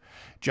of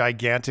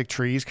gigantic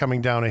trees coming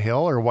down a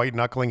hill, or white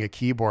knuckling a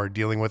keyboard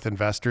dealing with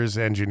investors,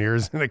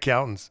 engineers, and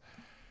accountants?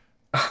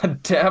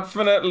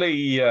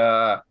 Definitely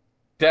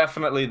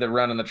the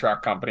run in the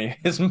truck company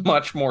is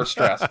much more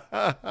stressful.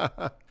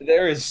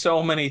 There is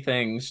so many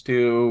things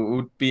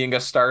to being a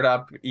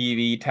startup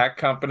EV tech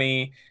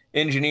company,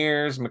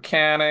 engineers,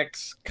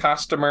 mechanics,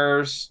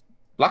 customers.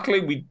 Luckily,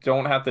 we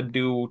don't have to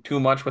do too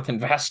much with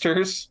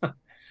investors.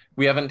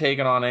 We haven't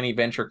taken on any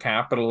venture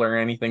capital or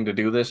anything to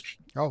do this.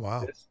 Oh,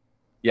 wow.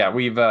 Yeah,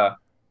 we've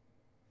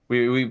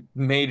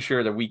made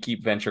sure that we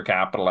keep venture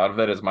capital out of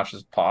it as much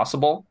as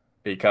possible,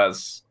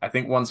 because I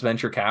think once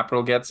venture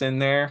capital gets in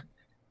there,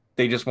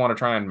 they just want to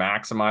try and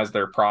maximize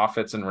their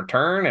profits and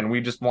return, and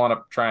we just want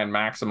to try and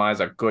maximize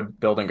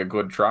building a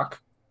good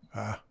truck.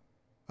 I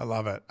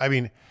love it. I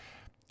mean,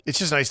 it's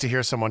just nice to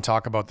hear someone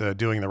talk about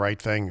doing the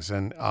right things,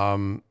 and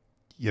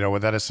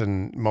with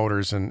Edison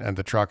Motors and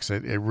the trucks,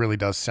 it really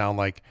does sound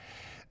like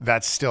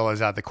that still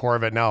is at the core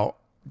of it. Now,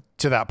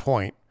 to that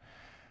point,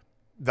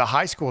 the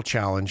high school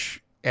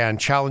challenge and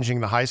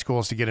challenging the high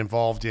schools to get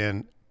involved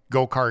in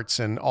go-karts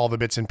and all the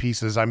bits and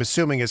pieces, I'm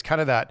assuming is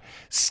kind of that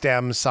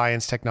STEM,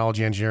 science,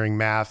 technology, engineering,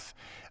 math,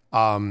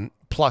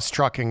 plus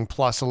trucking,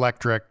 plus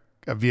electric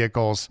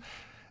vehicles.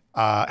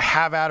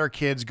 Have at our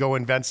kids, go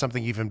invent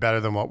something even better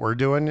than what we're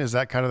doing. Is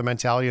that kind of the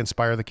mentality?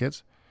 Inspire the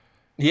kids?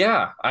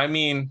 Yeah, I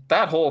mean,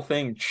 that whole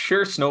thing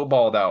sure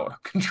snowballed out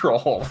of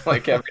control,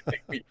 like everything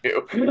we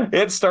do.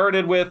 It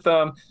started with,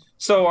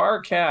 so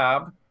our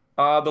cab,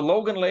 the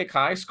Logan Lake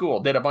High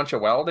School did a bunch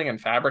of welding and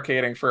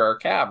fabricating for our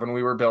cab when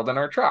we were building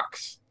our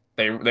trucks.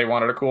 They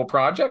wanted a cool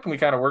project, and we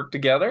kind of worked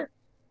together.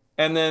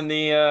 And then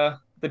the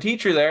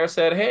teacher there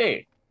said,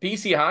 hey,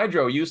 PC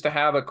Hydro used to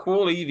have a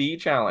cool EV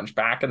challenge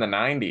back in the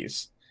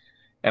 90s.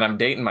 And I'm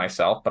dating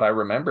myself, but I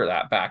remember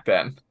that back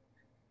then.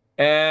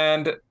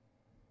 And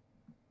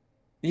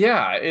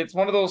yeah, it's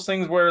one of those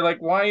things where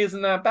like, why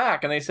isn't that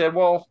back? And they said,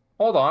 well,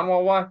 hold on.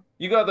 Well, why?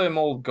 You got them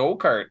old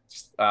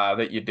go-karts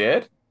that you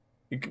did.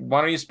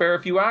 Why don't you spare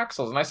a few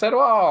axles? And I said,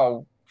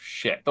 oh,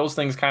 shit, those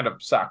things kind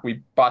of suck.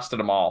 We busted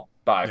them all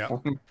by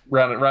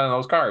running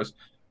those cars.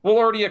 We'll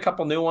order you a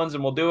couple new ones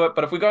and we'll do it.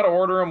 But if we got to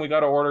order them, we got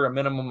to order a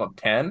minimum of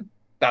 10.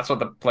 That's what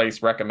the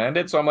place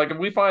recommended. So I'm like, if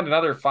we find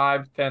another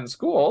 5-10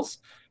 schools,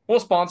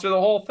 we'll sponsor the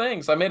whole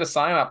thing. So I made a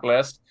sign-up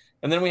list,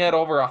 and then we had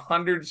over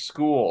 100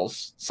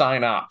 schools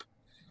sign up.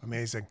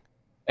 Amazing.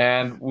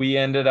 And we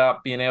ended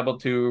up being able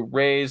to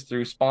raise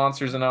through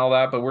sponsors and all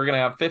that. But we're going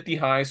to have 50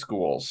 high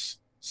schools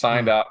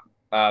signed up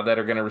that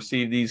are going to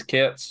receive these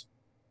kits.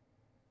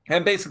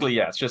 And basically,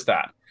 yeah, it's just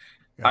that.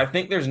 Yeah. I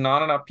think there's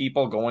not enough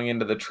people going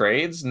into the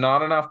trades,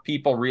 not enough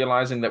people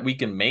realizing that we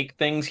can make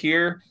things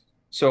here.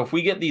 So if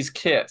we get these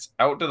kits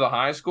out to the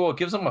high school, it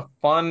gives them a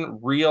fun,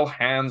 real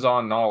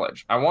hands-on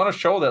knowledge. I want to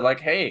show that,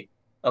 like, hey,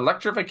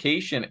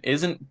 electrification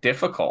isn't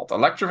difficult.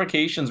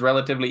 Electrification's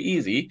relatively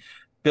easy.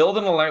 Build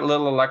a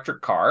little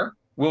electric car.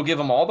 We'll give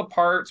them all the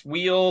parts,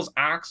 wheels,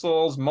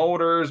 axles,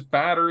 motors,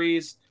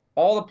 batteries,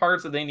 all the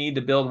parts that they need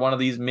to build one of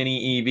these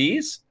mini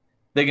EVs.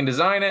 They can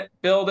design it,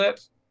 build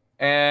it,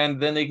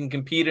 and then they can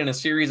compete in a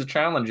series of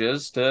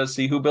challenges to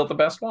see who built the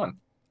best one.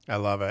 I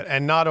love it.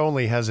 And not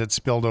only has it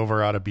spilled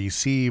over out of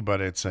BC,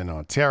 but it's in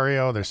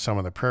Ontario. There's some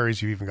of the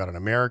prairies. You've even got an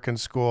American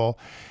school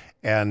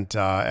and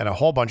a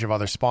whole bunch of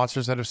other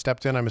sponsors that have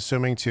stepped in, I'm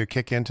assuming, to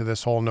kick into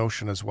this whole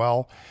notion as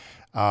well,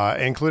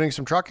 including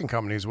some trucking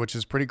companies, which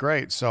is pretty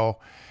great. So,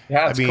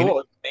 yeah, it's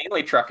cool. It's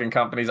mainly trucking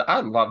companies. I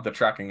love the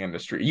trucking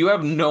industry. You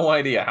have no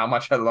idea how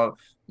much I love.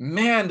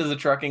 Man, does the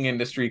trucking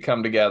industry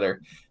come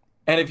together.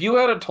 And if you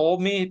had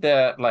told me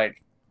that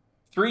like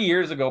 3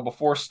 years ago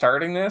before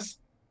starting this,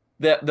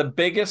 that the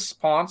biggest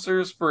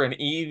sponsors for an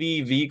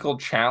EV vehicle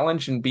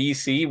challenge in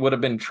BC would have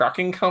been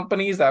trucking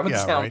companies, that would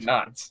sound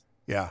nuts.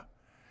 Yeah.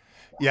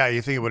 Yeah,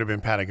 you think it would have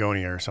been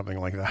Patagonia or something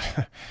like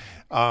that.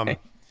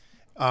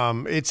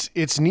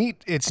 It's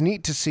neat. It's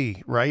neat to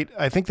see, right?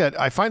 I think that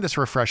I find this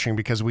refreshing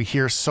because we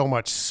hear so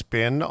much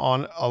spin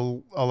on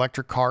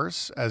electric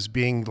cars as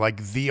being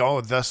like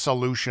the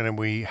solution, and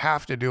we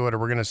have to do it, or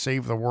we're going to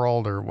save the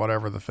world, or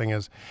whatever the thing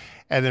is,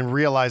 and then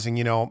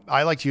realizing,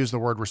 I like to use the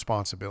word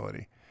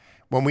responsibility.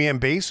 When we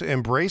embrace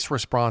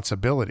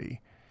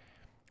responsibility,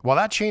 well,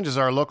 that changes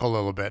our look a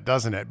little bit,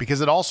 doesn't it?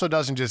 Because it also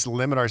doesn't just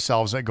limit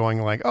ourselves at going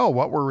like, oh,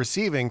 what we're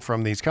receiving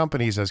from these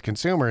companies as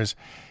consumers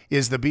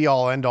is the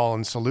be-all, end-all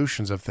and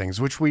solutions of things,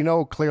 which we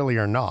know clearly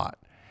are not.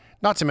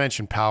 Not to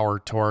mention power,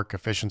 torque,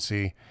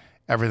 efficiency,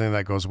 everything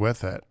that goes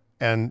with it.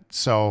 And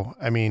so,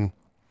 I mean,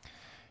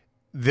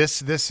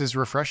 this is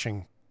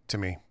refreshing to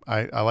me.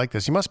 I like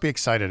this. You must be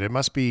excited. It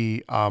must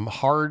be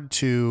hard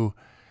to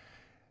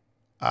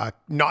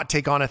not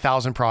take on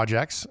 1,000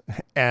 projects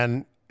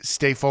and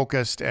stay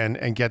focused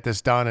and get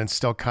this done and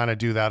still kind of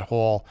do that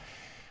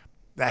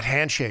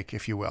handshake,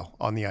 if you will,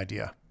 on the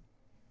idea.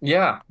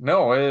 Yeah,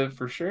 no,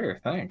 for sure.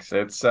 Thanks.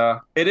 It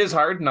is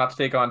hard not to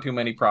take on too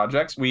many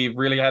projects. We've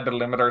really had to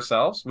limit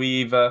ourselves.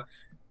 We're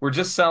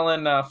just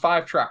selling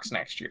 5 trucks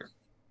next year.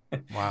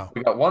 Wow.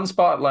 We got 1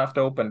 spot left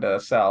open to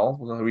sell.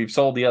 We've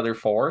sold the other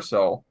 4.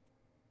 So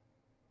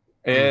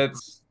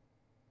it's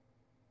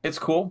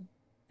cool.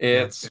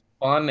 It's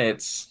fun.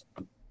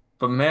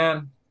 But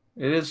man,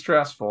 it is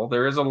stressful.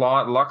 There is a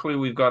lot. Luckily,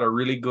 we've got a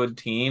really good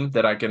team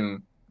that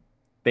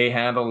they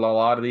handle a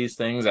lot of these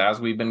things as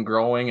we've been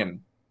growing,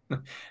 and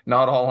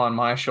not all on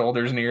my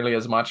shoulders nearly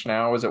as much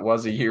now as it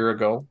was a year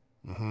ago.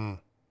 Mm-hmm.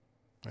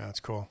 Yeah, that's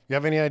cool. You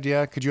have any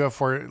idea? Could you have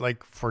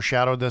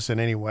foreshadowed this in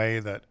any way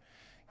that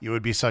you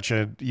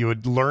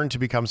would learn to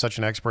become such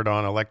an expert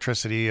on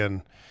electricity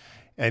and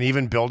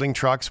even building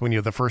trucks when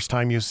the first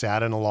time you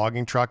sat in a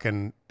logging truck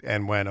and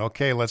went,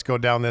 okay, let's go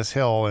down this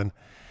hill and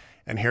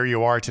here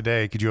you are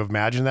today. Could you have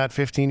imagined that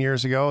 15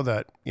 years ago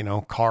that,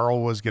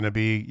 Carl was going to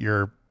be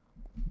your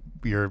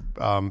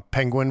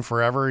penguin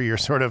forever, your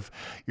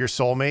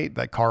soulmate,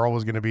 that Carl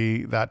was going to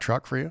be that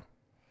truck for you?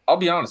 I'll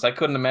be honest. I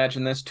couldn't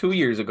imagine this 2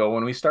 years ago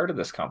when we started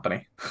this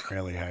company.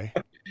 Really, hey?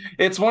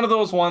 It's one of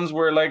those ones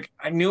where like,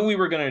 I knew we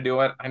were going to do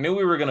it. I knew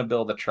we were going to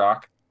build a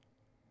truck,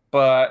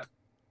 but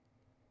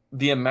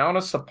the amount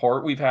of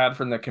support we've had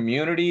from the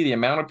community, the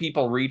amount of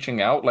people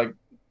reaching out, like,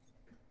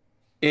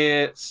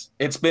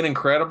 it's been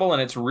incredible,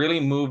 and it's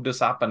really moved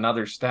us up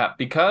another step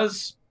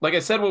because, like I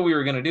said, what we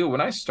were going to do when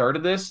I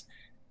started this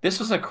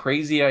was a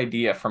crazy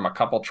idea from a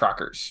couple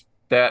truckers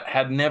that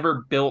had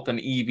never built an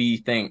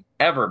EV thing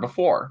ever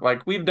before.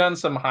 Like, we've done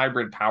some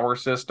hybrid power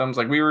systems.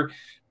 Like,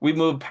 we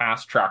moved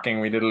past trucking.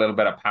 We did a little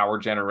bit of power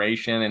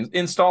generation and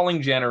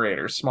installing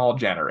generators, small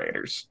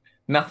generators,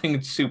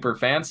 nothing super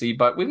fancy,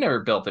 but we've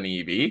never built an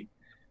EV.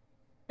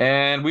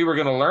 And we were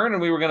going to learn,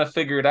 and we were going to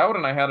figure it out.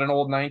 And I had an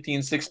old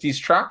 1960s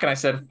truck, and I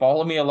said,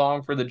 follow me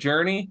along for the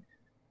journey.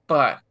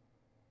 But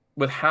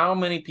with how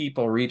many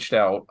people reached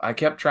out, I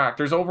kept track.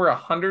 There's over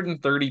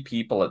 130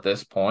 people at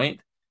this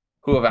point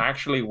who have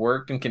actually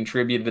worked and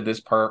contributed to this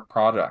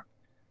project.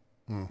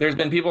 There's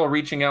been people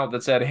reaching out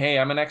that said, hey,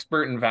 I'm an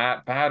expert in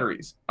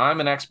batteries.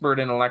 I'm an expert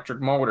in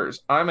electric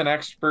motors. I'm an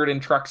expert in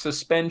truck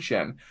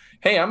suspension.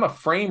 Hey, I'm a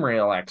frame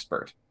rail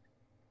expert.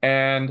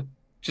 And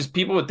just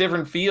people with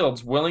different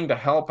fields willing to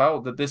help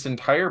out, that this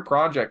entire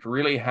project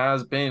really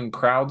has been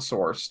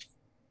crowdsourced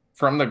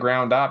from the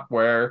ground up,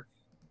 where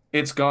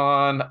it's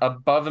gone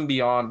above and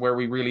beyond where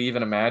we really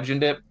even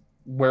imagined it,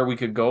 where we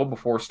could go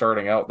before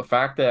starting out. The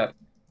fact that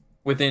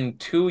within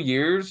 2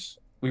 years,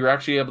 we were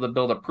actually able to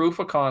build a proof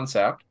of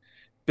concept,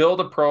 build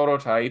a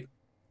prototype,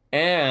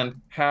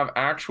 and have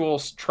actual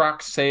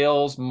truck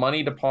sales,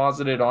 money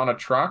deposited on a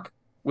truck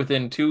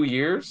within 2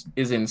 years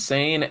is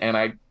insane. And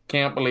I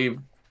can't believe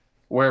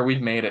where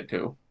we've made it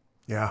to.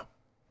 Yeah.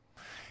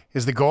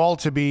 Is the goal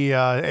to be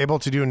able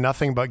to do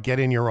nothing but get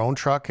in your own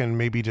truck and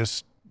maybe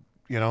just,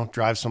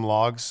 drive some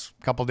logs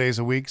a couple days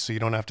a week so you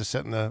don't have to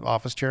sit in the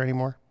office chair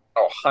anymore?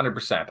 Oh,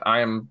 100%.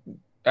 I am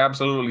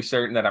absolutely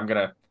certain that I'm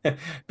going to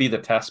be the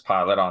test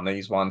pilot on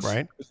these ones.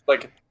 Right. It's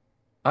like,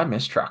 I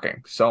miss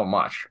trucking so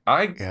much.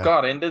 I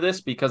got into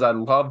this because I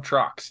love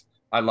trucks.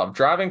 I love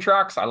driving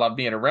trucks. I love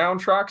being around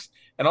trucks.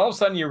 And all of a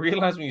sudden you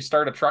realize when you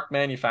start a truck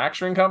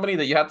manufacturing company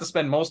that you have to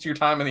spend most of your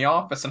time in the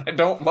office. And I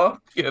don't love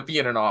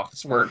being an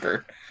office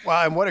worker.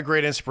 Well, and what a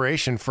great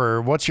inspiration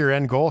for what's your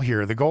end goal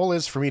here. The goal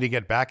is for me to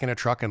get back in a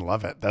truck and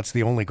love it. That's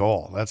the only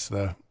goal.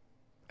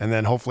 And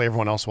then hopefully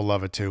everyone else will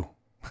love it too.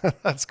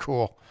 That's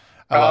cool.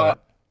 I love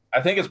it.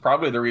 I think it's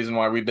probably the reason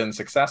why we've been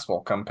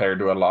successful compared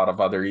to a lot of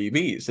other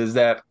EVs, is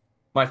that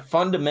our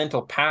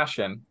fundamental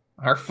passion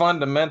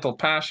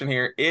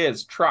here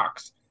is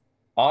trucks.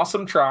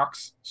 Awesome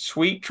trucks,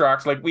 sweet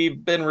trucks. Like,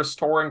 we've been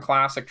restoring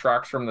classic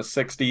trucks from the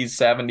 60s,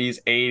 70s,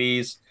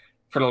 80s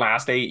for the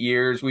last 8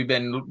 years. We've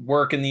been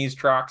working these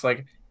trucks.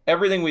 Like,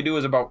 everything we do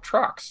is about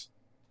trucks.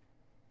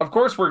 Of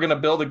course, we're going to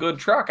build a good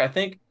truck. I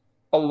think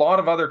a lot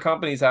of other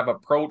companies have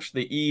approached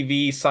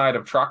the EV side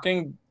of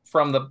trucking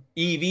from the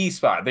EV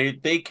side.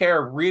 They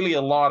care really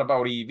a lot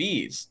about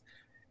EVs.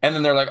 And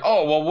then they're like,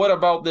 oh, well, what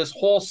about this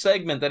whole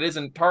segment that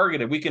isn't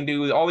targeted? We can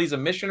do all these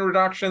emission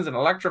reductions and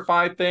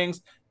electrify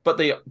things, but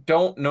they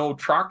don't know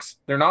trucks.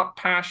 They're not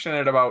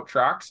passionate about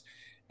trucks.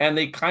 And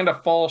they kind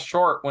of fall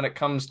short when it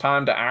comes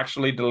time to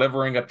actually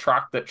delivering a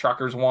truck that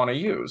truckers want to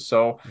use.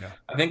 So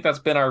I think that's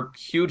been our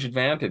huge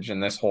advantage in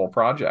this whole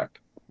project.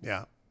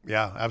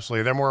 Yeah,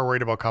 absolutely. They're more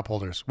worried about cup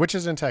holders, which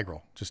is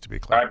integral, just to be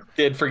clear. I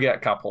did forget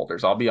cup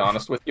holders. I'll be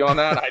honest with you on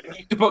that. I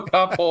need to put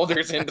cup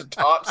holders into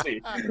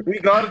Topsy. We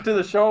got into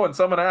the show and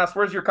someone asked,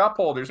 where's your cup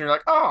holders? And you're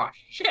like, oh,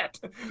 shit.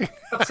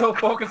 I'm so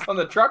focused on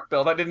the truck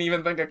build, I didn't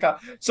even think of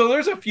cup. So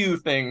there's a few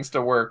things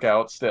to work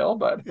out still,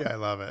 but. Yeah, I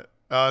love it.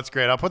 Oh, that's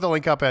great. I'll put the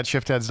link up at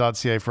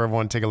shiftheads.ca for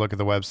everyone to take a look at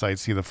the website,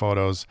 see the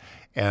photos,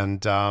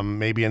 and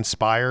maybe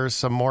inspire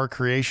some more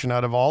creation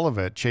out of all of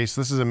it. Chase,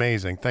 this is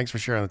amazing. Thanks for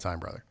sharing the time,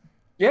 brother.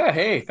 Yeah,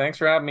 hey, thanks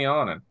for having me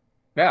on. And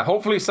yeah,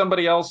 hopefully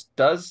somebody else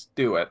does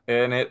do it.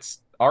 And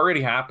it's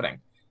already happening.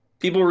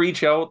 People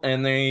reach out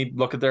and they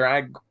look at their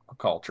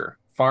agriculture,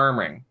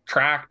 farming,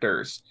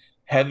 tractors,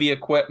 heavy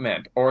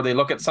equipment, or they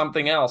look at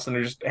something else and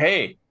they're just,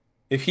 hey,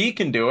 if he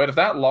can do it, if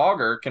that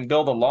logger can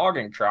build a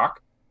logging truck,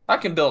 I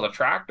can build a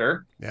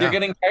tractor. Yeah. They're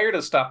getting tired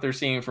of stuff they're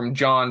seeing from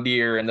John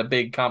Deere and the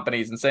big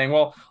companies and saying,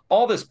 well,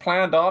 all this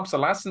planned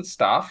obsolescence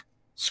stuff,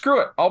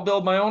 screw it, I'll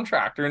build my own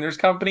tractor. And there's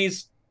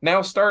companies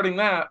now starting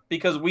that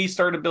because we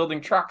started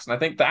building trucks. And I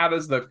think that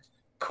is the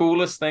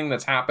coolest thing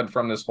that's happened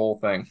from this whole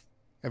thing.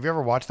 Have you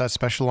ever watched that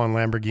special on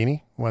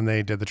Lamborghini when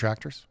they did the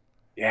tractors?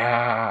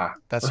 Yeah.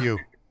 That's you.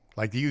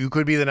 Like, you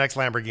could be the next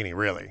Lamborghini,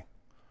 really.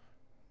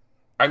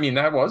 I mean,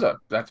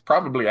 that's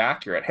probably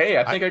accurate. Hey,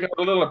 I think I got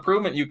a little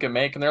improvement you can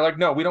make. And they're like,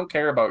 no, we don't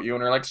care about you.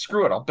 And they're like,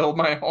 screw it, I'll build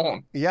my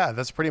own. Yeah,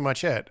 that's pretty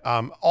much it.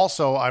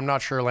 Also, I'm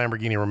not sure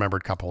Lamborghini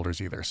remembered cup holders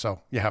either.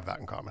 So you have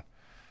that in common.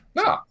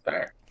 No,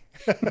 there.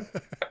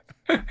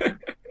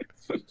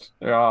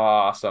 They're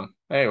awesome.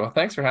 Hey, well,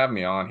 thanks for having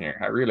me on here.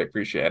 I really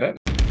appreciate it.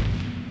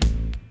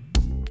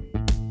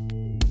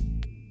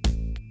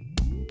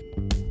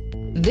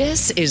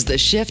 This is the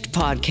Shift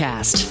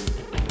Podcast.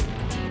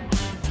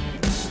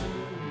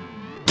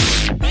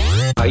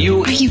 Are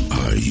you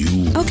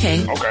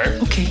Okay.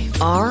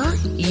 Are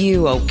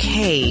you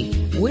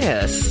okay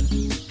with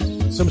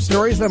some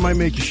stories that might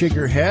make you shake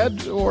your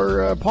head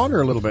or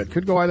ponder a little bit?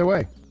 Could go either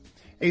way.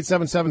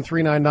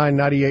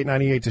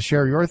 877-399-9898 to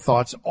share your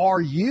thoughts. Are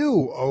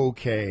you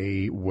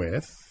okay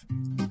with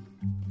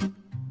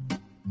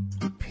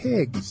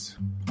pigs?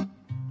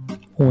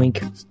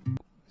 Wink.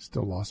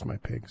 Still lost my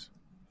pigs.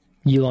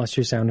 You lost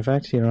your sound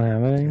effects? You don't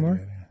have it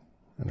anymore? Yeah.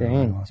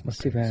 Dang, that's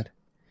too bad.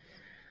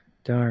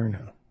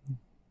 Darn.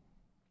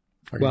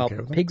 Well,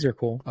 pigs are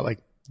cool. I like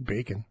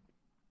bacon.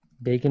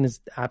 Bacon is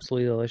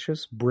absolutely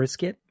delicious.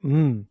 Brisket,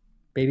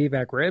 baby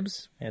back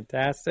ribs,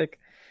 fantastic.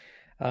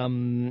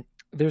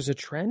 There's a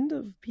trend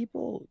of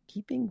people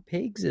keeping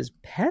pigs as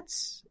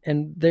pets,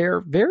 and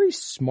they're very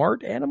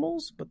smart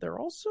animals, but they're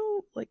also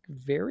like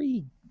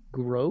very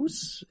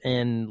gross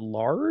and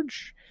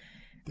large,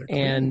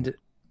 and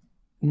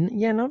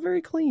not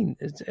very clean.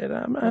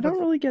 I don't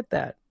really get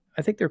that.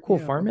 I think they're cool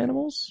farm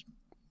animals.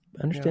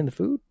 I understand the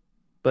food.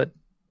 but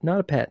not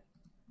a pet.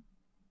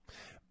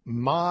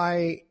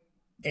 My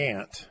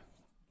aunt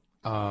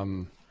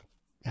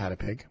had a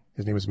pig.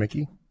 His name was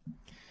Mickey.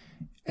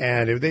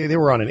 And they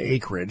were on an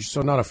acreage,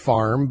 so not a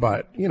farm,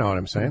 but you know what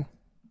I'm saying.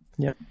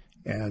 Yeah.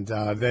 And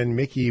then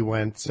Mickey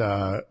went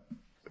to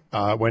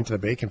the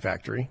bacon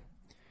factory.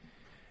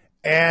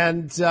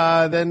 And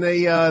then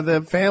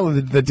the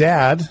family, the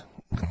dad,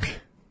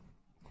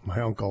 my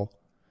uncle,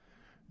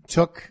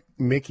 took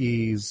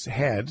Mickey's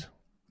head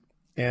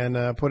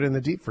and put it in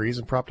the deep freeze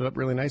and propped it up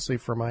really nicely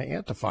for my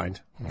aunt to find.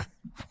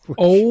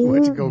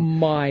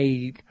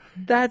 My,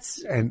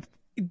 that's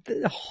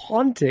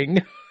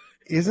haunting.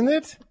 Isn't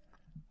it?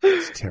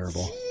 It's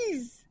terrible.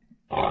 Jeez.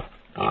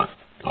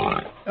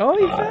 Oh,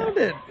 he found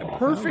it.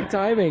 Perfect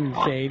timing,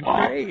 Shane.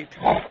 Great.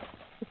 A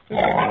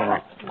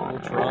little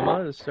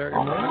trauma to start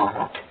your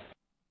morning.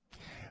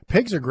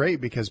 Pigs are great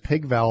because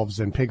pig valves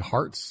and pig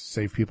hearts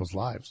save people's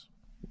lives.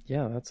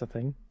 Yeah, that's a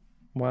thing.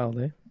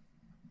 Wild, eh?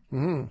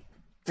 Mm-hmm.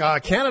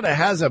 Canada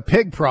has a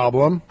pig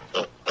problem,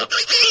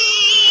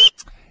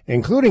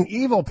 including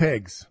evil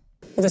pigs.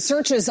 Well, the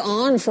search is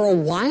on for a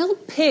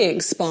wild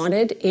pig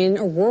spotted in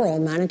a rural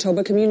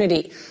Manitoba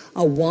community.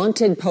 A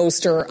wanted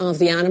poster of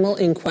the animal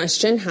in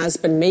question has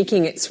been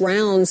making its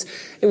rounds.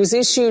 It was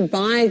issued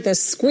by the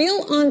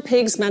Squeal on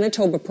Pigs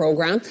Manitoba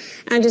program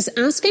and is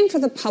asking for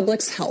the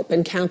public's help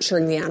in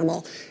capturing the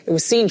animal. It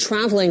was seen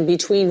traveling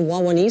between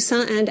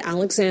Wawanesa and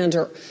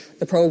Alexander.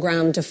 The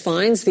program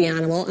defines the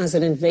animal as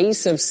an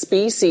invasive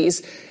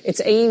species.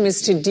 Its aim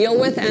is to deal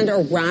with and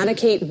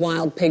eradicate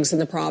wild pigs in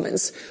the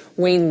province.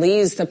 Wayne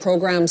Lees, the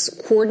program's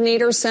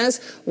coordinator, says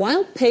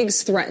wild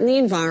pigs threaten the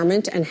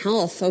environment and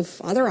health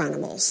of other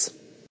animals.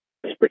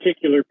 This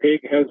particular pig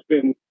has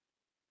been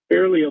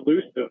fairly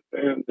elusive,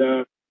 and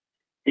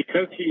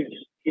because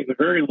he's a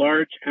very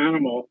large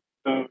animal,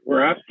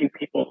 we're asking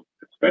people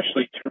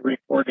especially to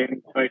report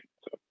any sightings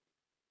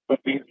of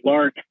these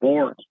large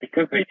boars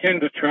because they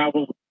tend to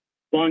travel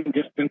long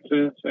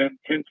distances and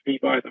tend to be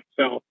by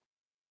themselves.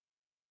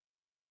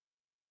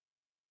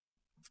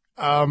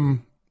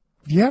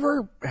 Do you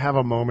ever have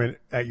a moment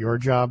at your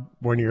job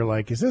when you're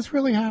like, is this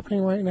really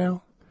happening right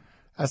now?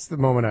 That's the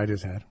moment I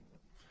just had.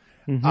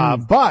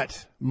 Mm-hmm.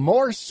 But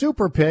more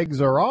super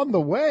pigs are on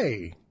the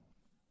way.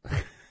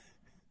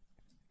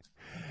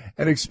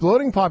 An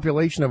exploding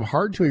population of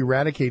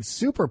hard-to-eradicate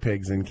super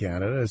pigs in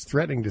Canada is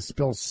threatening to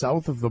spill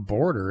south of the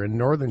border, and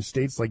northern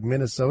states like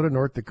Minnesota,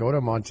 North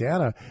Dakota,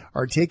 Montana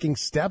are taking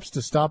steps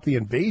to stop the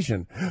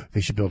invasion.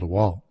 They should build a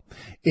wall.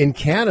 In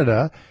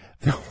Canada,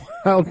 the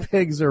wild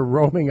pigs are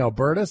roaming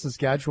Alberta,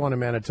 Saskatchewan, and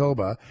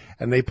Manitoba,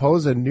 and they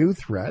pose a new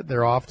threat.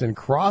 They're often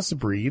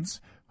crossbreeds.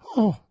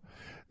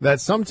 That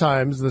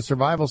sometimes the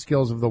survival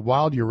skills of the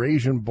wild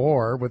Eurasian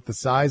boar with the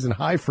size and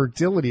high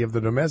fertility of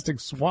the domestic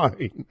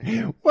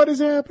swine. What is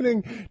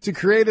happening to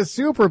create a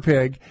super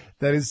pig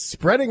that is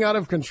spreading out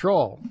of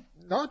control?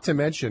 Not to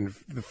mention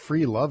the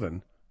free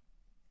lovin'.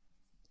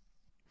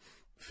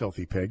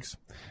 Filthy pigs.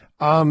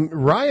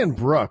 Ryan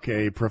Brook,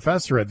 a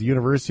professor at the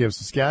University of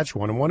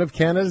Saskatchewan and one of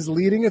Canada's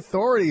leading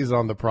authorities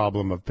on the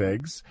problem of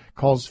pigs,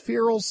 calls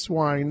feral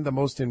swine the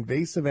most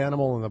invasive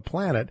animal on the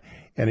planet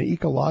and an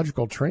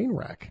ecological train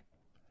wreck.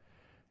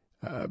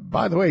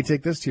 By the way,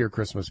 take this to your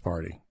Christmas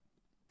party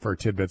for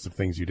tidbits of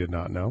things you did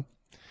not know.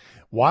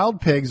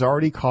 Wild pigs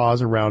already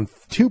cause around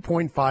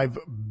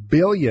 $2.5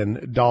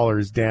 billion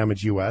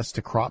damage U.S.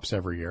 to crops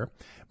every year,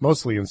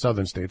 mostly in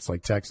southern states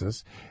like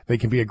Texas. They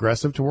can be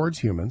aggressive towards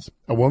humans.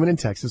 A woman in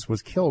Texas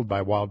was killed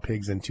by wild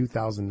pigs in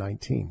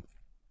 2019.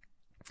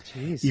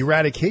 Jeez.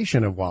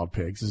 Eradication of wild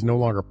pigs is no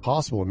longer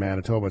possible in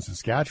Manitoba and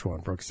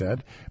Saskatchewan, Brooks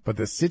said, but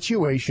the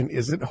situation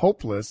isn't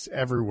hopeless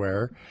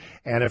everywhere,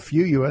 and a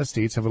few U.S.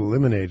 states have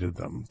eliminated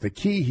them. The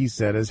key, he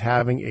said, is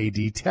having a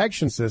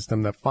detection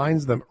system that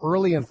finds them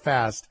early and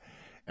fast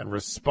and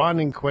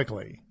responding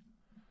quickly.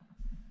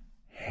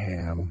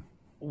 Ham.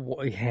 Well,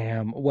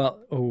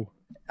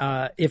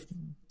 if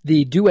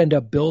they do end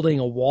up building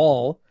a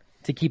wall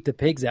to keep the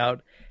pigs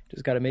out,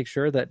 just got to make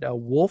sure that a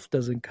wolf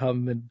doesn't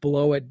come and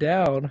blow it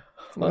down.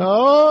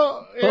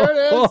 Oh, here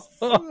it is.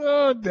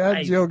 Oh, dad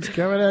nice. Jokes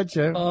coming at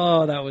you.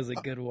 Oh, that was a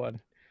good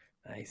one.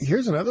 Nice.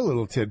 Here's another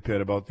little tidbit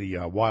about the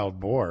wild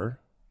boar.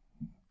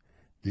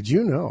 Did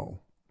you know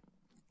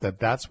that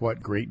that's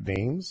what Great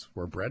Danes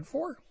were bred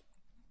for?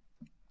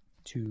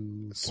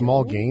 To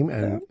small game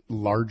and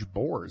large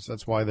boars.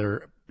 That's why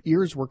their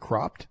ears were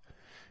cropped,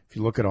 if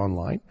you look at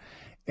online.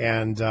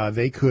 And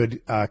they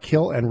could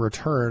kill and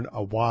return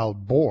a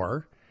wild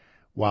boar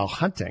while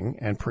hunting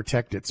and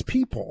protect its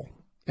people.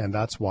 And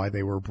that's why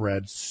they were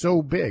bred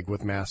so big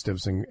with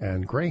mastiffs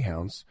and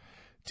greyhounds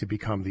to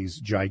become these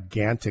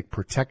gigantic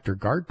protector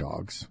guard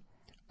dogs.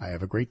 I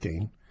have a Great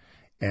Dane,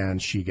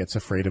 and she gets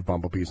afraid of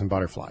bumblebees and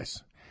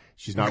butterflies.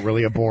 She's not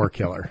really a boar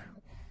killer.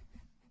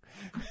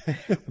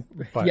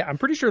 But, yeah, I'm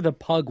pretty sure the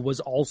pug was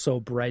also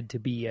bred to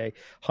be a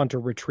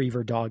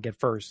hunter-retriever dog at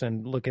first,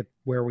 and look at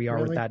where we are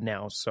with that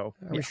now. So,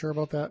 are we sure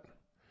about that?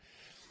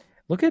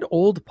 Look at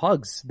old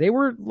pugs. They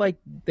were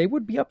they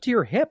would be up to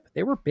your hip.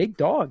 They were big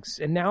dogs,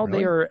 and now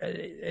they are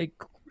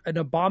an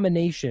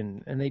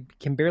abomination, and they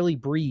can barely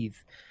breathe,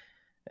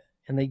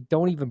 and they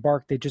don't even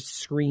bark. They just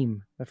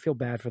scream. I feel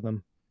bad for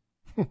them.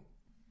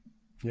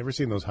 You ever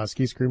seen those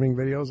husky screaming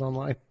videos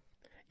online?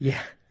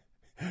 Yeah.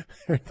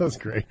 That's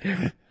great.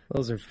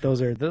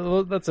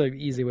 That's an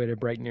easy way to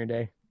brighten your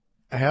day.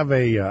 I have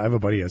a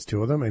buddy who has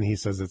two of them, and he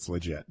says it's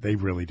legit. They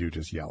really do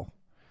just yell.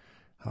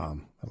 I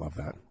love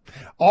that.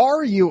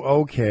 Are you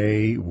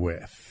okay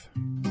with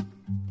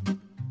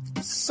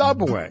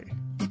Subway?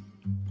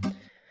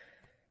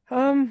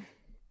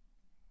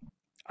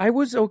 I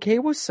was okay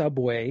with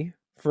Subway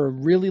for a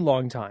really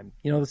long time.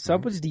 The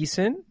sub was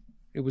decent.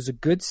 It was a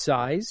good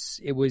size.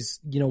 It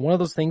was, one of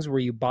those things where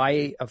you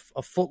buy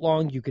a foot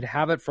long, you could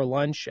have it for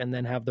lunch and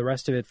then have the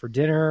rest of it for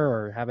dinner,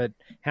 or have it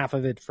half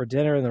of it for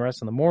dinner and the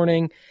rest in the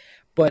morning.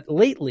 But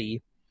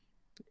lately,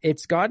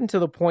 it's gotten to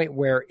the point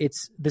where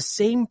it's the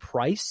same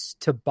price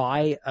to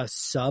buy a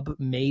sub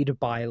made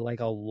by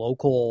like a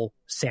local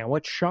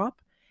sandwich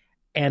shop,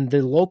 and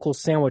the local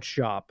sandwich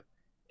shop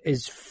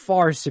is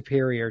far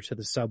superior to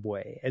the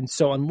Subway. And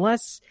so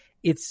unless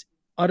it's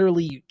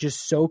utterly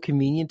just so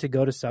convenient to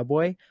go to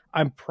Subway,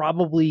 I'm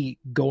probably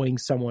going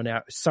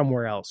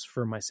somewhere else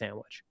for my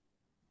sandwich.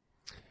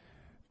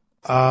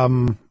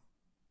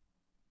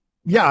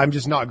 Yeah, I'm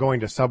just not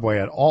going to Subway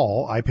at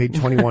all. I paid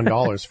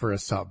 $21 for a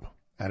sub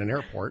at an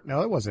airport.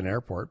 No, it wasn't an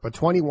airport, but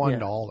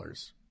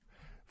 $21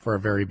 for a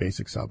very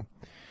basic sub.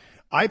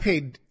 I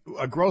paid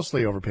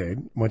grossly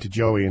overpaid, went to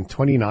Joey, and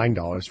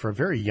 $29 for a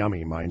very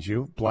yummy, mind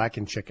you,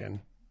 blackened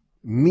chicken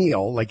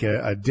meal, like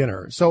a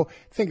dinner. So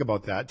think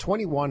about that.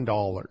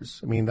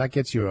 $21. I mean, that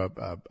gets you a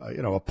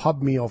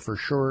pub meal for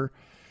sure.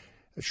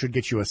 It should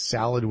get you a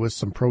salad with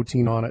some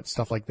protein on it,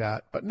 stuff like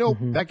that. But no,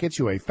 that gets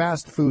you a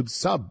fast food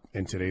sub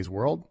in today's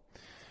world.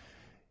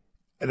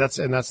 And that's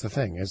the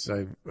thing is,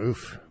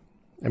 oof.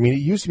 I mean, it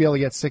used to be able to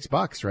get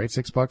 $6, right?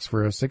 $6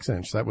 for a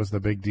 6-inch. That was the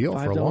big deal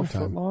for a long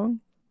time.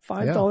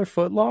 $5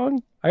 foot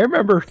long. I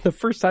remember the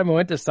first time I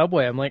went to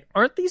Subway, I'm like,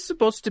 aren't these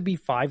supposed to be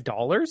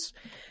 $5?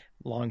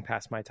 Long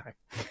past my time.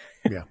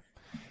 Yeah.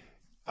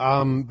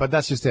 But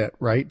that's just it,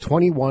 right?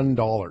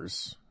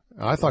 $21.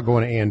 I thought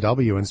going to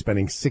A&W and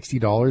spending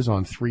 $60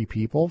 on 3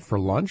 people for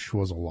lunch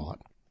was a lot.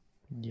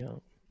 Yeah.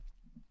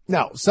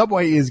 Now,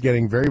 Subway is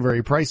getting very,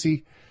 very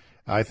pricey.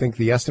 I think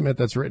the estimate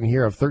that's written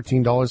here of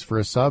 $13 for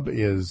a sub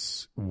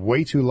is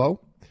way too low.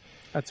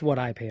 That's what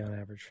I pay on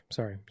average.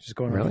 Sorry, just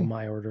going off of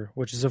my order,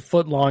 which is a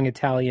foot-long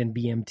Italian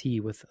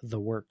BMT with the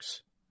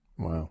works.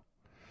 Wow.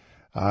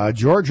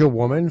 Georgia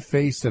woman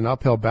faced an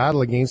uphill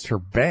battle against her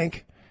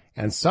bank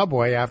and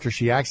Subway after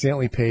she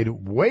accidentally paid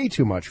way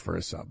too much for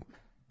a sub.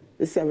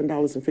 It's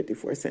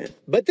 $7.54.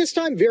 But this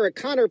time, Vera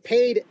Connor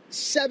paid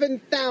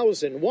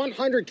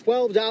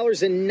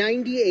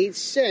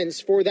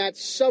 $7,112.98 for that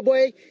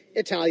Subway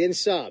Italian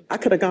sub. I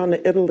could have gone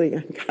to Italy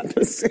and gotten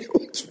a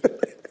sandwich for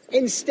that.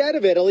 Instead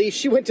of Italy,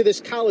 she went to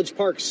this College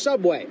Park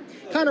Subway.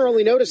 Connor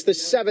only noticed the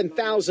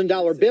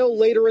 $7,000 bill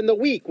later in the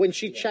week when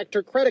she checked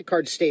her credit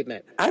card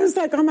statement. I was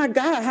like, oh my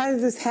God, how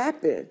did this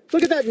happen?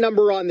 Look at that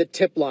number on the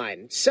tip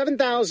line,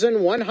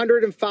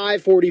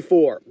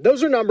 $7,105.44.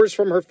 Those are numbers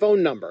from her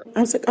phone number.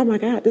 I was like, oh my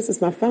God, this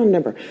is my phone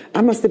number.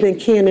 I must have been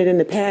keying it in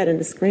the pad and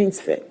the screen's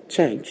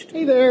changed.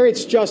 Hey there,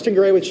 it's Justin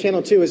Gray with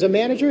Channel 2. Is a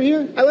manager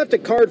here? I left a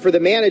card for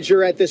the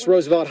manager at this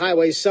Roosevelt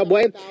Highway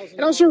Subway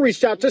and also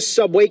reached out to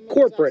Subway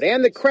Corporate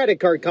and the credit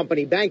card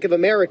company, Bank of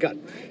America.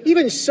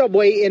 Even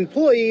Subway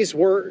employees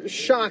were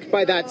shocked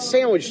by that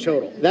sandwich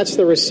total. That's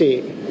the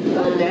receipt.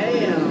 Oh,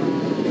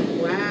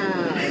 damn.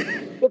 Wow.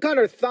 What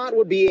Connor thought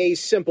would be a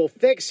simple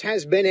fix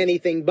has been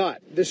anything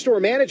but. The store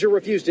manager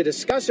refused to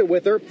discuss it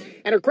with her,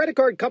 and her credit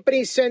card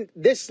company sent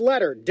this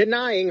letter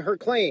denying her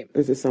claim.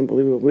 This is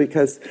unbelievable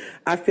because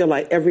I feel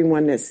like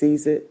everyone that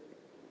sees it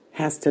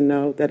has to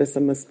know that it's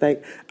a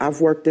mistake. I've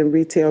worked in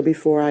retail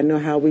before. I know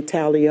how we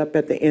tally up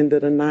at the end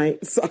of the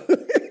night. So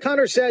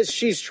Connor says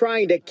she's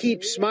trying to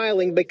keep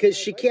smiling because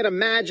she can't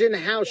imagine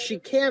how she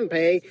can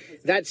pay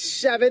that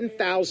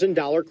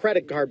 $7,000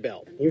 credit card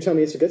bill. You tell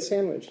me it's a good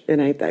sandwich. It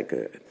ain't that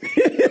good.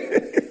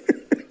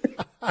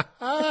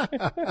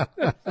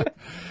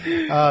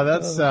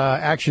 That's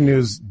Action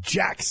News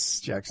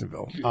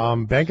Jacksonville.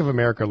 Bank of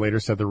America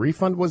later said the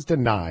refund was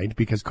denied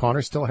because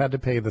Connor still had to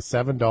pay the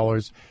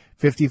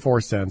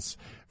 $7.54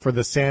 for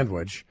the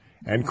sandwich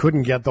and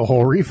couldn't get the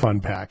whole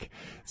refund back.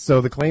 So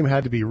the claim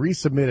had to be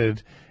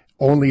resubmitted,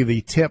 only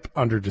the tip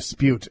under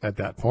dispute at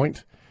that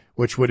point,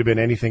 which would have been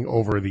anything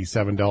over the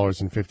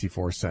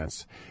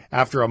 $7.54.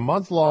 After a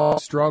month-long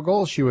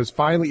struggle, she was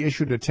finally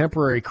issued a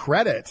temporary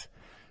credit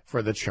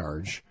for the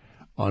charge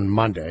on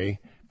Monday,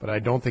 but I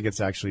don't think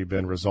it's actually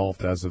been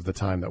resolved as of the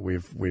time that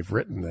we've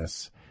written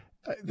this.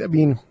 I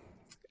mean,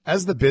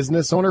 as the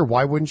business owner,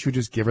 why wouldn't you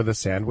just give her the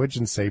sandwich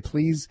and say,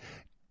 please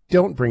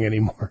don't bring any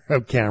more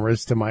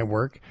cameras to my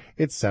work?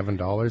 It's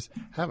 $7.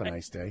 Have a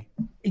nice day.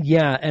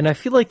 Yeah, and I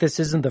feel like this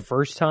isn't the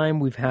first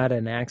time we've had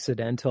an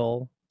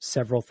accidental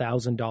several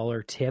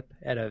 $1,000 tip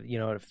at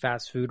a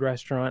fast food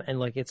restaurant, and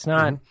like it's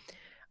not. Mm-hmm.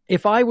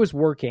 If I was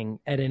working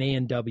at an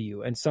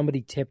A&W and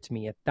somebody tipped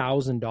me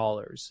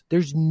 $1,000,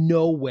 there's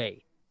no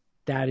way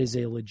that is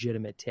a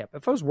legitimate tip.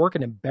 If I was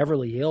working in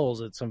Beverly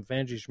Hills at some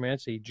fancy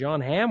schmancy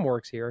John Hamm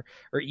works here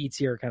or eats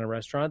here kind of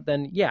restaurant,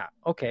 then yeah,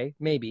 okay,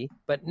 maybe,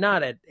 but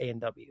not at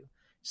A&W.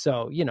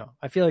 So, you know,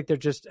 I feel like they're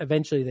just,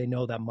 eventually they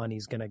know that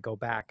money's going to go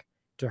back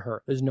to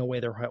her. There's no way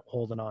they're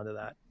holding on to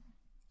that.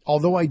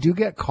 Although I do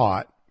get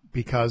caught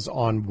because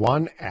on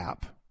one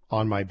app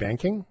on my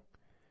banking,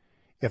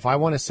 if I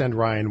want to send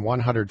Ryan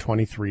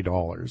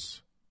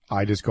 $123,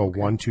 I just go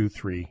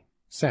 123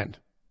 send.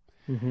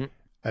 Mm-hmm.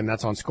 And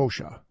that's on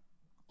Scotia.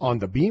 On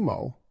the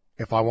BMO,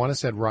 if I want to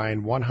send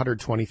Ryan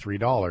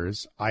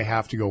 $123, I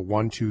have to go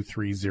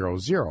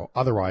 12300.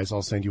 Otherwise,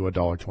 I'll send you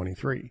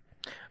 $1.23.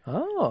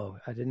 Oh,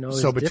 I didn't know. It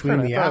was So between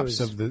different. the I thought it apps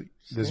was of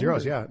the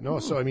zeros, yeah, no.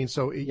 So I mean,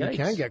 so you Yikes.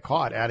 can get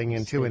caught adding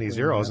in too many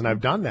zeros, and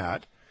I've done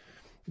that.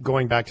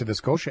 Going back to the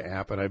Scotia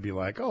app, and I'd be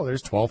like, "Oh,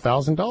 there's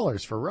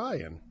 $12,000 for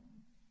Ryan."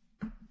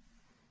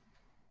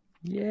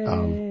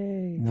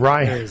 Yay!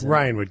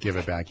 Ryan would give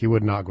it back. He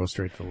would not go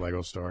straight to the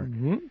Lego store,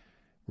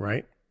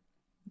 right?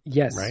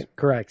 Yes, right,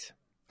 correct.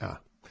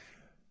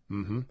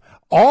 Mm-hmm.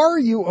 Are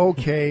you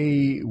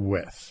okay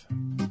with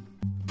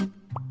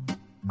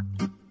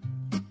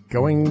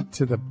going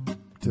to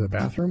the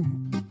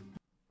bathroom?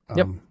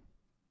 Yep.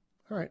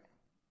 All right.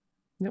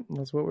 Yep,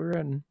 that's what we're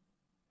in.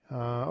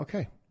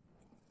 Okay.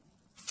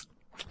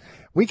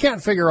 We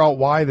can't figure out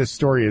why this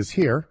story is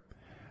here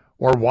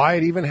or why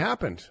it even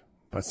happened,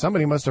 but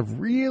somebody must have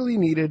really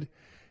needed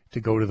to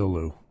go to the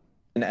loo.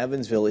 In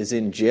Evansville is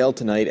in jail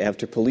tonight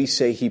after police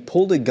say he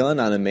pulled a gun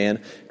on a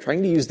man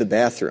trying to use the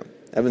bathroom.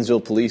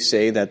 Evansville police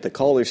say that the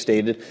caller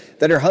stated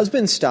that her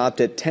husband stopped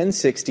at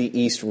 1060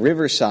 East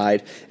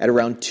Riverside at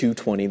around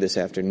 2:20 this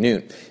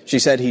afternoon. She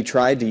said he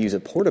tried to use a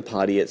porta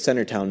potty at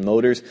Centertown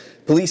Motors.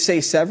 Police say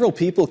several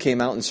people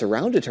came out and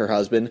surrounded her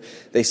husband.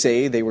 They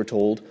say they were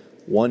told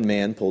one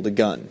man pulled a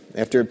gun.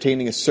 After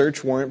obtaining a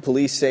search warrant,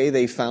 police say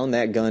they found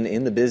that gun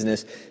in the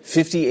business.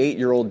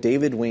 58-year-old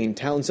David Wayne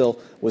Townsell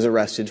was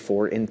arrested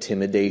for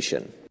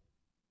intimidation.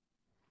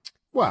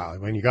 Well,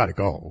 when you got to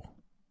go.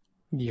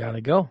 You got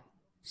to go.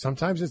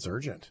 Sometimes it's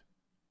urgent.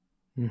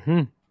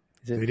 Mm-hmm.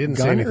 They didn't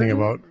say anything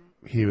about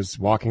he was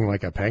walking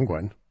like a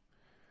penguin.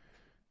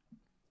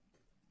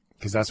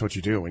 Because that's what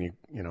you do when you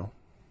know.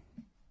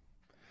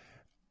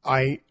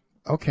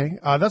 Okay.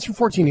 That's from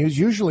 14 News.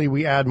 Usually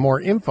we add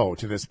more info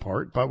to this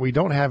part, but we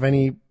don't have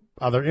any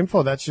other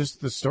info. That's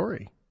just the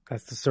story.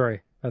 That's the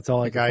story. That's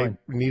all I can find.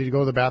 The guy needed to go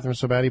to the bathroom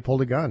so bad he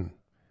pulled a gun.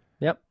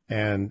 Yep.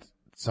 And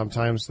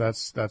sometimes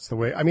that's the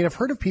way. I mean, I've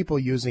heard of people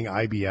using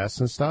IBS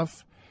and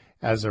stuff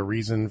as a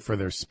reason for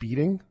their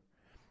speeding.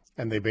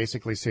 And they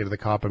basically say to the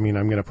cop, I'm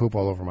going to poop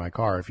all over my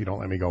car if you don't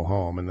let me go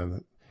home. And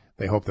then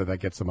they hope that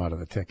gets them out of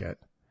the ticket.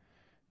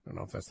 I don't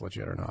know if that's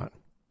legit or not.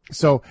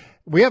 So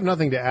we have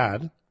nothing to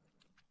add.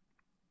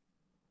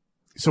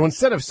 So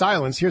instead of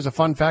silence, here's a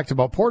fun fact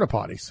about porta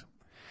potties.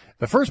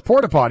 The first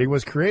porta potty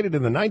was created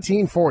in the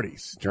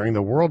 1940s during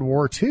the World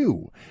War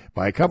II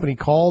by a company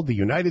called the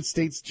United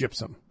States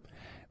Gypsum.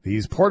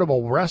 These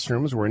portable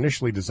restrooms were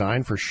initially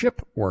designed for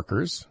ship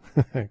workers,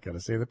 gotta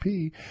say the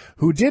P,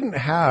 who didn't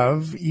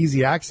have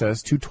easy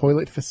access to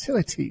toilet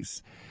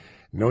facilities.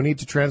 No need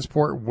to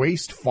transport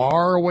waste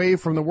far away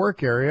from the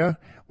work area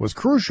was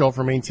crucial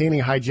for maintaining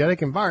a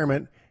hygienic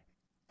environment,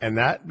 and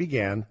that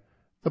began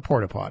the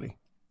porta potty.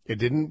 It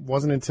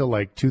wasn't until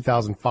like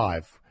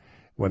 2005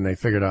 when they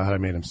figured out how to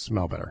make them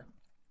smell better.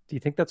 Do you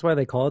think that's why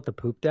they call it the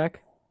poop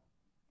deck?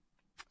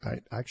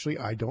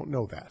 I don't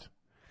know that.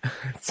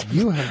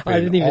 You have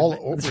been all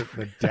over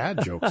the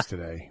dad jokes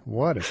today.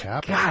 What is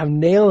happening? God, I'm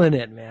nailing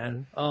it,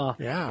 man. Oh,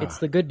 yeah. It's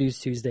the Good News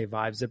Tuesday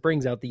vibes. It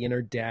brings out the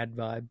inner dad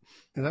vibe.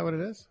 Is that what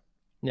it is?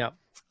 Yeah.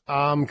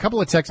 A couple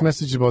of text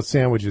messages about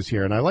sandwiches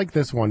here, and I like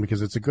this one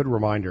because it's a good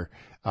reminder.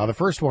 The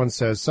first one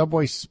says,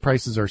 Subway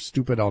prices are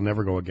stupid. I'll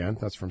never go again.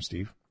 That's from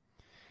Steve.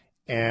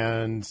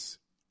 And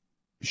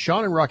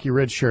Sean and Rocky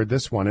Ridge shared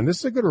this one, and this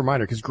is a good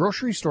reminder because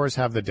grocery stores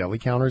have the deli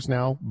counters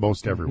now,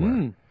 most everywhere.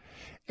 Mm-hmm.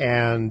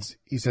 And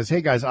he says,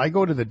 hey, guys, I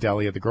go to the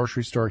deli at the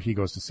grocery store. He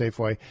goes to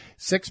Safeway.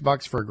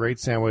 $6 for a great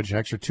sandwich, an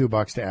extra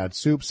 $2 to add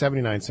soup,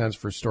 79 cents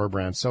for store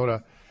brand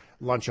soda,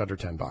 lunch under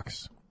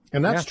 $10.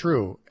 And that's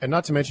true. And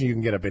not to mention you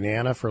can get a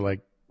banana for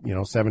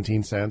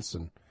 17 cents,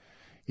 and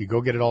you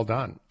go get it all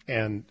done.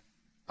 And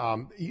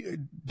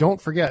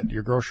don't forget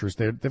your grocers.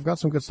 They've got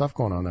some good stuff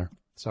going on there.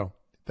 So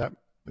that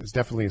is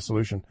definitely a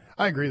solution.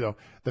 I agree, though.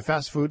 The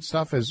fast food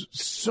stuff is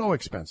so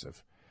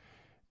expensive,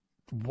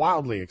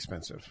 wildly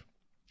expensive.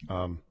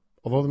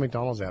 Although the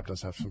McDonald's app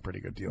does have some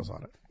pretty good deals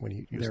on it when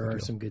you use there are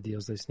some good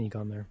deals they sneak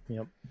on there.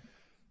 Yep.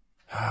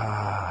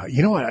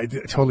 You know what?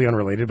 Totally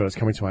unrelated, but it's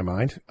coming to my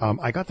mind.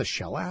 I got the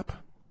Shell app,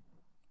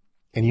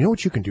 and you know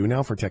what you can do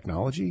now for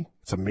technology?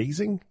 It's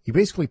amazing. You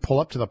basically pull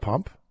up to the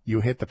pump,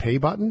 you hit the pay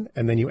button,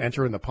 and then you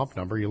enter in the pump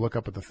number. You look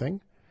up at the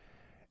thing,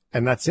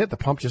 and that's it. The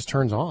pump just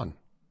turns on,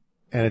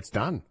 and it's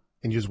done.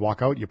 And you just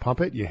walk out, you pump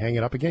it, you hang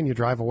it up again, you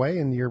drive away,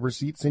 and your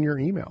receipt's in your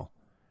email.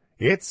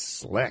 It's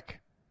slick.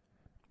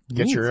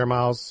 Get your air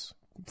miles.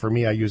 For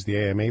me, I use the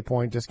AMA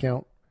point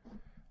discount.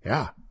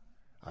 Yeah.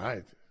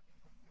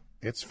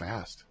 It's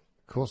fast.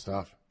 Cool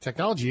stuff.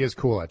 Technology is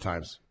cool at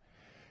times.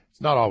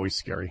 It's not always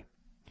scary.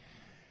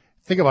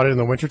 Think about it in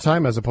the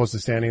wintertime as opposed to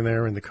standing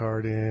there in the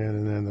card in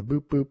and then the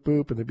boop, boop,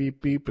 boop and the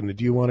beep, beep and the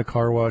do you want a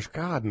car wash?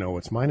 God, no,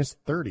 it's minus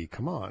 30.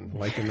 Come on.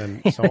 Like, and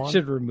then so on. I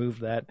should remove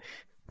that.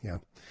 Yeah.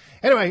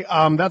 Anyway,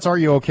 that's Are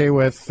You Okay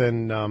With?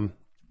 And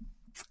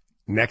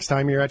next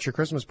time you're at your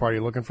Christmas party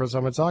looking for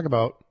something to talk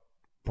about,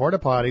 porta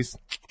potties.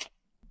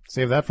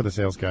 Save that for the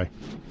sales guy.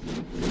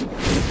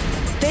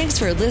 Thanks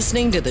for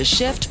listening to the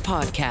Shift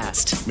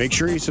Podcast. Make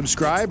sure you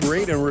subscribe,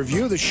 rate, and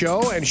review the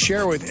show and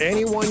share with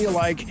anyone you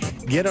like.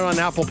 Get it on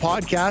Apple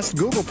Podcasts,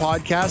 Google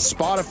Podcasts,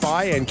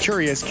 Spotify, and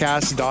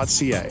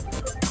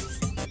CuriousCast.ca.